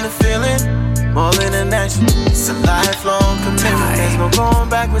 More than a feeling, more than an action. It's a lifelong commitment, there's no going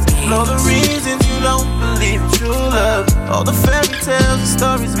backwards. All the reasons you don't believe in true love, all the fairy tales and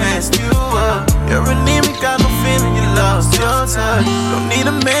stories messed you up. You're anemic, got no feeling, you lost your touch. Don't need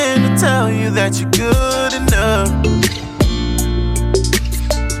a man to tell you that you're good enough.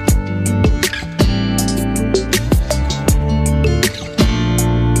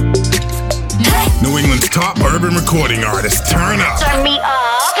 New England's top urban recording artist, turn up. Turn me up.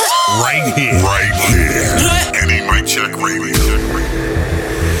 Right here. Right here. NE Mic Check Radio.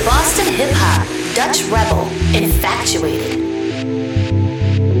 Boston hip hop, Dutch rebel, infatuated.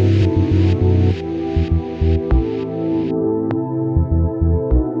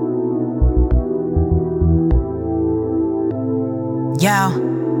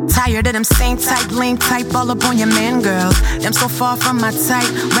 Yo, tired of them same type, lame type, all up on your man, girls. Them so far from my type,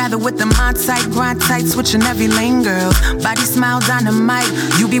 rather with them my type, grind tight, switching every lane, girls. Body smile, dynamite,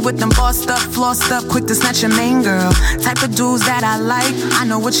 you be with them bossed up, flossed up, quick to snatch your main, girl. Type of dudes that I like, I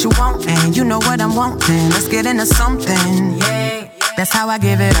know what you want, and you know what I'm wanting. Let's get into something, yeah. That's how I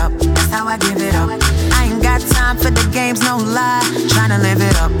give it up, that's how I give it up. I ain't got time for the games, no lie. Tryna live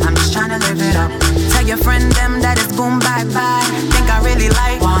it up, I'm just tryna live it up. Tell your friend them that it's boom, bye bye. Think I really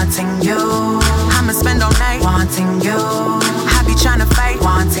like wanting you. I'ma spend all night wanting you. I be tryna fight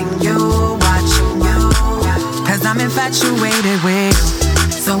wanting you, watching you. Cause I'm infatuated with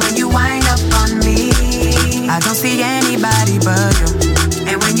you. So when you wind up on me, I don't see anybody but you.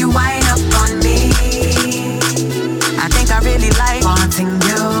 And when you wind up on me, I think I really like wanting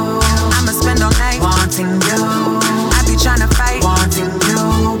you. I'ma spend all night wanting you. I be tryna fight wanting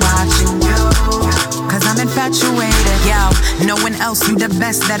you, watching you. Cause I'm infatuated, yo. No one else, you the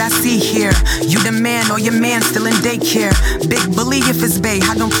best that I see here. You the man or your man still in daycare. Big bully if it's bae,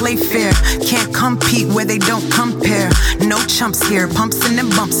 I don't play fair. Can't compete where they don't compare. No chumps here, pumps and them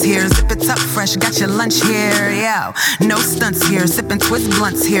bumps here. Zip it up fresh, got your lunch here, yo. No stunts here, sipping twist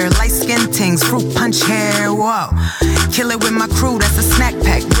blunts here. Light skin tings, fruit punch hair, whoa. Kill it with my crew, that's a snack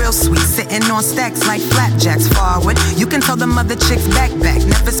pack. Real sweet, sitting on stacks like flapjacks. Forward, you can tell them other chicks back.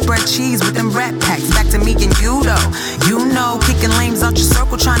 Never spread cheese with them rat packs. Back to me and you though. You know, kicking lames out your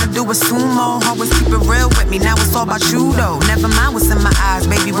circle, trying to do a sumo. Always keep it real with me, now it's all about you though. Never mind what's in my eyes,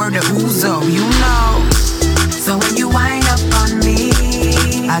 baby, word of Uzo, you know. So when you wind up on me,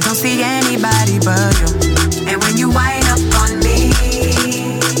 I don't see anybody but you. And when you wind up on me,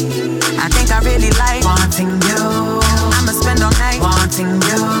 I think I really like wanting you. I'ma spend all night wanting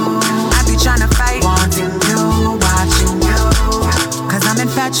you. I be tryna fight wanting you, watching you. Cause I'm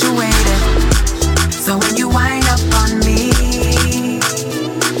infatuated. So when you wind up on me,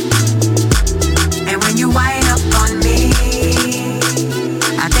 and when you wind up on me,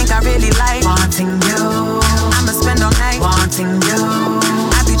 I think I really like wanting you. I'ma spend all night wanting you.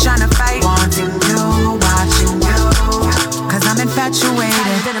 I be tryna fight wanting you, watching you. Cause I'm infatuated.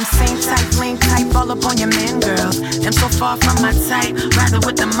 Tired of them same type, lame type, all up on your man, girls. Them so far from my type, rather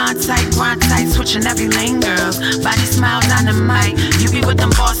with them my type, grind tight, switching every lane, girls. Body smile, dynamite, you be with them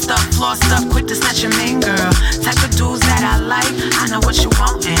bossed up, flossed up, quick to snatch your main, girl. Type of dudes that I like, I know what you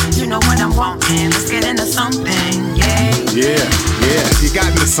want, and you know what I'm wanting. Let's get into something, yeah. Yeah, you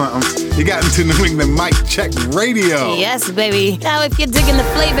got into something. You got into New England Mic Check Radio. Yes, baby. Now, if you're digging the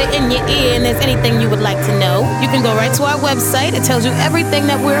flavor in your ear and there's anything you would like to know, you can go right to our website. It tells you everything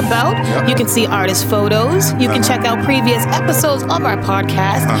that we're about. Yep. You can see artist photos. You can check out previous episodes of our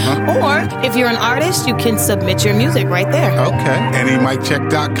podcast. Or if you're an artist, you can submit your music right there. Okay.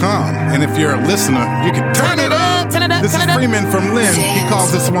 NEMiccheck.com. And if you're a listener, you can turn it up. This is Freeman from Lynn. He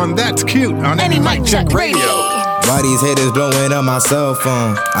calls this one That's Cute on NE Mic Check Radio. Why these haters blowing up my cell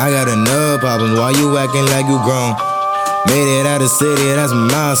phone? I got enough problems, why you acting like you grown? Made it out of city, that's a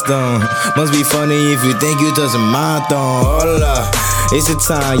milestone. Must be funny if you think you touching my throne. Hola, it's your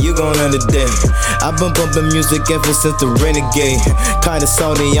time, you gon' learn today. I've been bumping music ever since the Renegade. Kinda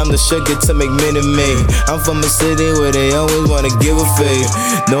salty, I'm the sugar to make Minute Maid. I'm from a city where they always wanna give a fade.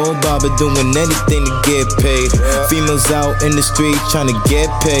 No bother doing anything to get paid. Females out in the street trying to get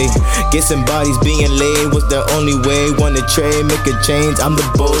paid. Get some bodies being laid was the only way. Wanna trade, make a change, I'm the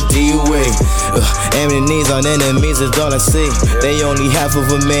bold D-way. Enemies on enemies is all I see. They only half of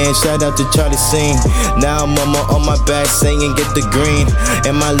a man, shout out to Charlie Scene. Now mama on my back saying get the green.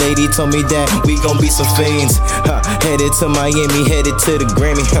 And my lady told me that we gon' be some fiends. Headed to Miami, headed to the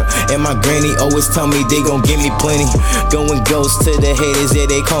Grammy. And my granny always tell me they gon' give me plenty. Going ghost to the haters, yeah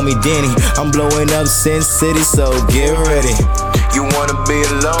they call me Danny. I'm blowing up Sin City, so get ready. You wanna be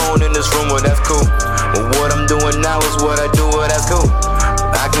alone in this room, well that's cool. But what I'm doing now is what I do, well that's cool.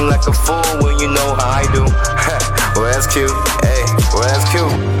 Acting like a fool when you know how I do. Well that's cute, hey, well that's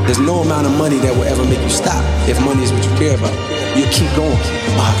cute. There's no amount of money that will ever make you stop if money is what you care about. You keep going.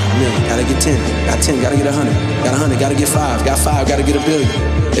 Oh, I got a million, gotta get 10. Got 10, gotta get 100. Got 100, gotta get 5. Got 5, gotta get a billion.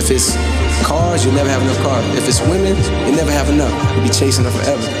 If it's cars, you'll never have enough cars. If it's women, you'll never have enough. You'll be chasing them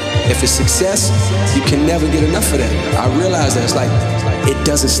forever. If it's success, you can never get enough of that. I realize that it's like, it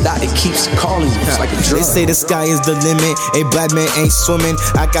doesn't stop, it keeps calling you. It's like a drug. They say the sky is the limit, a black man ain't swimming.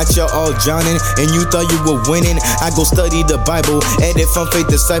 I got y'all all drowning, and you thought you were winning. I go study the Bible, edit from Faith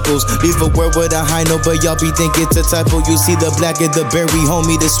Disciples. Leave a word with a high note, but y'all be thinking it's a typo. You see the blacker the berry,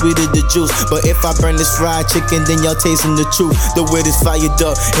 homie, the sweeter the juice. But if I burn this fried chicken, then y'all tasting the truth. The word is fired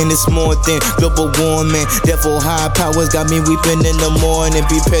up, and it's more than global warming. Devil high powers got me weeping in the morning.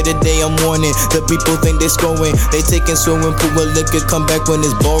 Prepare the day I'm warning. The people think they scoring, they taking swimming pool with liquor, come back when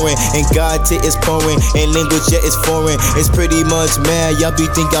it's boring. And God tit is pouring, and language yet is foreign. It's pretty much mad, y'all be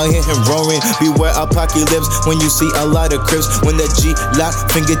think y'all hear him roaring. Beware apocalypse when you see a lot of crips. When the G-lock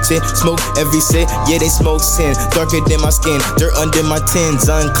fingertip smoke every set, yeah they smoke sin. Darker than my skin, dirt under my tins.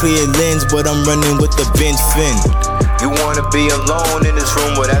 Unclear lens, but I'm running with the bench fin. You wanna be alone in this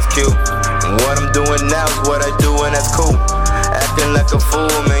room, well that's cute. What I'm doing now is what I do, and that's cool. Acting like a fool,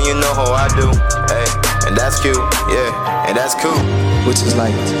 man, you know how I do. Hey, and that's cute, yeah, and that's cool. Which is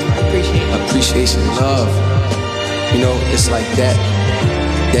like appreciation, love. You know, it's like that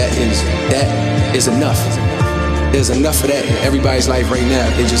is enough. There's enough of that in everybody's life right now.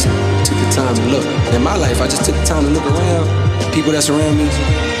 They just took the time to look. In my life, I just took the time to look around. People that's around me,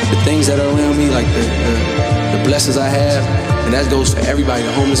 the things that are around me, like the blessings I have. And that goes for everybody.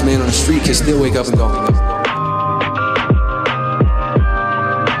 The homeless man on the street can still wake up and go,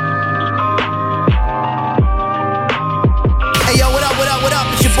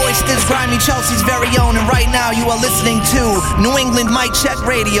 This grimy Chelsea's very own, and right now you are listening to New England Mic Check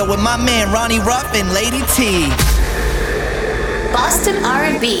Radio with my man Ronnie Ruff and Lady T. Boston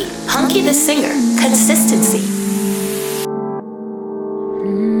R&B, Hunky the Singer, Consistency.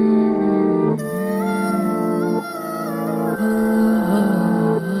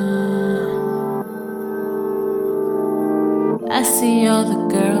 I see all the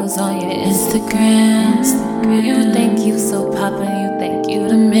girls on your Instagram. You think you so poppin', you think you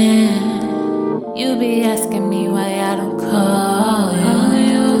the man. You be asking me why I don't call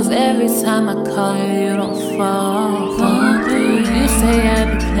you. Cause every time I call you, you don't fall through. You say I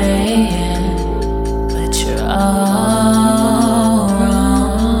be playing, but you're all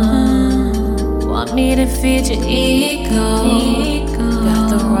wrong. Want me to feed your ego, got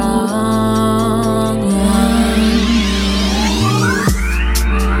the wrong one.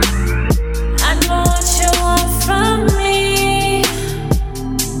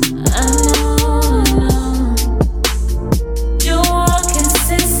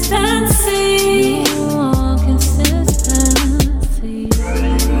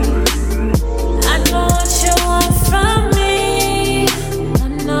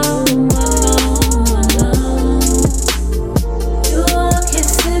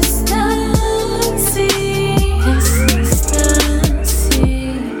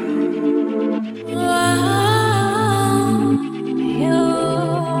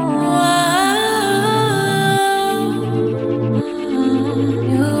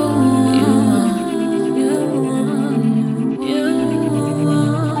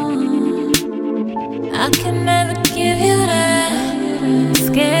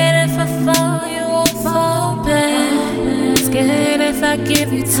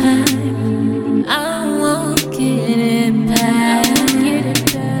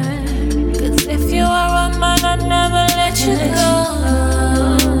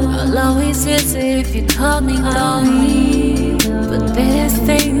 If you told me don't leave, but there's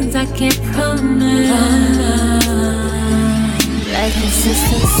things I can't promise. Like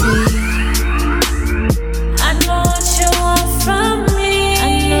consistency. I know what you want from me.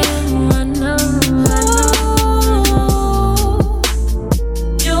 I know.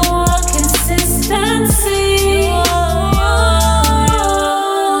 You want consistency.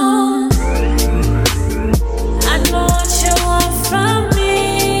 I know what you want from me.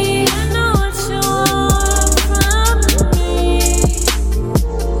 I know what you want from me.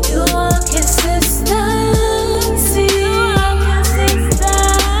 You want consistency.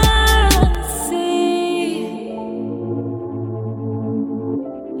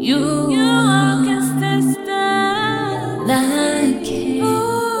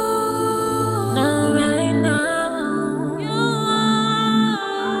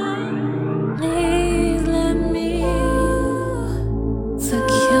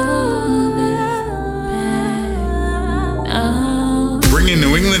 Bringing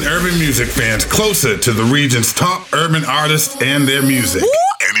New England urban music fans closer to the region's top urban artists and their music.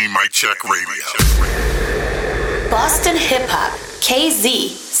 NE Mic Check Radio. Boston Hip Hop, KZ,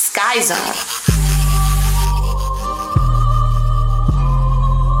 Sky Zone.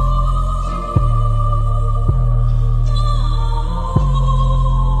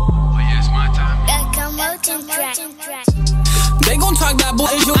 They gon' talk that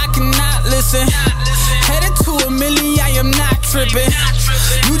bullshit, I cannot listen. Headed to $1 million, I am not tripping.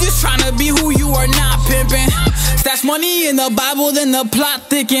 You just tryna be who you are not pimping. Stash money in the Bible, then the plot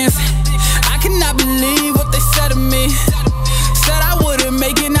thickens. I cannot believe what they said to me. Said I wouldn't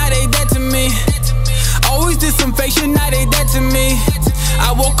make it, now they dead to me. Always did some fake shit, now they dead to me.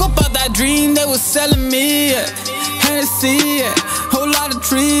 I woke up out that dream, they was selling me, yeah. Hennessy, yeah. Whole lot of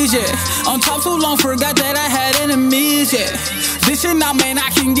trees, yeah. On top so long, forgot that I had enemies, yeah. This shit now, man, I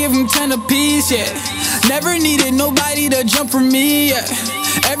can give them 10 apiece, yeah. Never needed nobody to jump for me, yeah.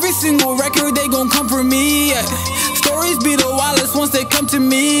 Every single record, they gon' come for me, yeah. Stories be the wildest once they come to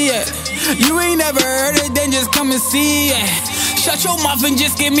me, yeah. You ain't never heard it, then just come and see, yeah. Shut your mouth and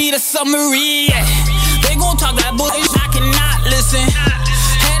just give me the summary, yeah. They gon' talk that bullshit, I cannot listen.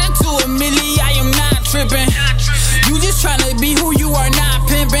 Headed to $1 million, I am not tripping. You just tryna be who you are not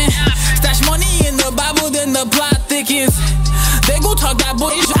pimping. Stash money in the Bible, then the plot thickens. They gon' talk that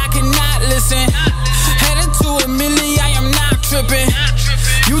bullshit, I cannot listen. Headed to $1 million, I am not tripping.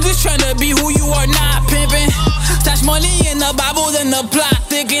 You just tryna be who you are not pimping. Stash money in the Bible, then the plot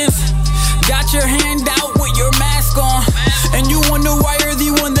thickens. Got your hand out with your mask on, and you wonder why you're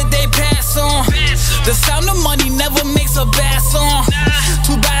the one that they pass on. The sound of money never makes a bad song.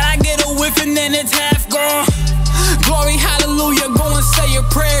 Too bad I get a whiff and then it's half gone. Glory, hallelujah, go and say your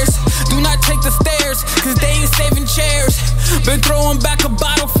prayers. Do not take the stairs, cause they ain't saving chairs. Been throwing back a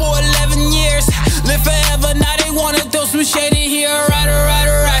bottle for 11 years. Live forever, now they wanna throw some shade in here.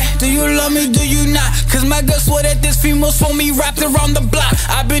 Alright. Do you love me, do you not? Cause my girl swear that this female's for me wrapped around the block.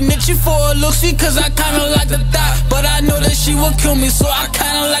 I've been itching for a look-see cause I kinda like the thought. But I know that she will kill me, so I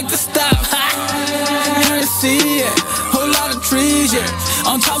kinda like to stop. See, yeah. Whole lot of trees, yeah.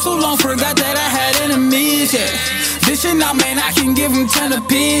 On top so long, forgot that I had enemies, yeah. This shit now, man, I can give them 10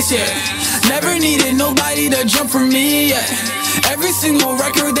 apiece, yeah. Never needed nobody to jump for me, yeah. Every single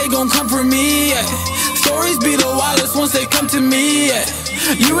record, they gon' come for me, yeah. Stories be the wildest once they come to me, yeah.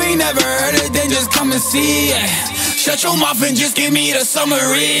 You ain't never heard it, then just come and see, yeah. Shut your mouth and just give me the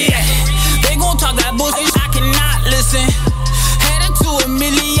summary, yeah. They gon' talk that bullshit, I cannot listen. Headed to $1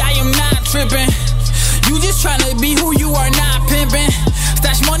 million, I am not tripping. You just tryna be who you are not pimping.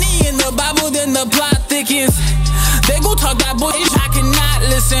 Stash money in the Bible, then the plot thickens. They gon' talk that bullshit, I cannot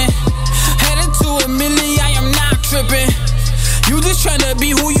listen. Headed to $1 million, I am not tripping. You just tryna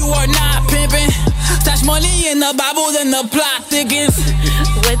be who you are not pimping. Stash money in the Bible, then the plot thickens.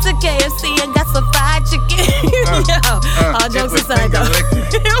 Went to KFC and got some fried chicken. All jokes aside though.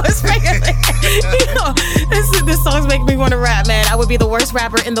 It was this song's making me want to rap, man. I would be the worst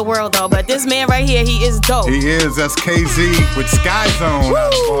rapper in the world though, but this man right here, he is dope. He is. That's KZ with Sky Zone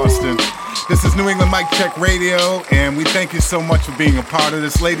out of Boston. This is New England Mic Check Radio, and we thank you so much for being a part of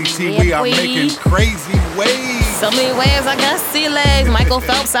this. Lady T, we are making crazy waves. So many waves, I got sea legs. Michael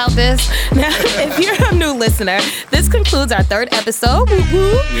Phelps out this. Now, if you're a new listener, this concludes our 3rd episode.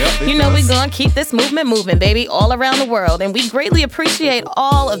 Yep, you know we're going to keep this movement moving, baby, all around the world. And we greatly appreciate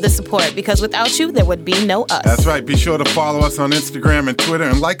all of the support, because without you, there would be no us. That's right. Be sure to follow us on Instagram and Twitter,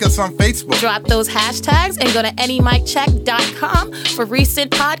 and like us on Facebook. Drop those hashtags and go to nemiccheck.com for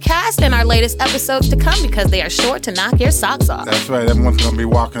recent podcasts and our latest episodes to come, because they are sure to knock your socks off. That's right. Everyone's going to be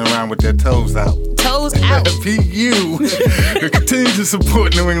walking around with their toes out. goes out. PU. Continue to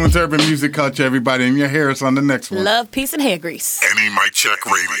support New England's urban music culture, everybody, and you'll hear us on the next one. Love, peace, and hair grease. NE Mic Check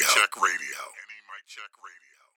Radio.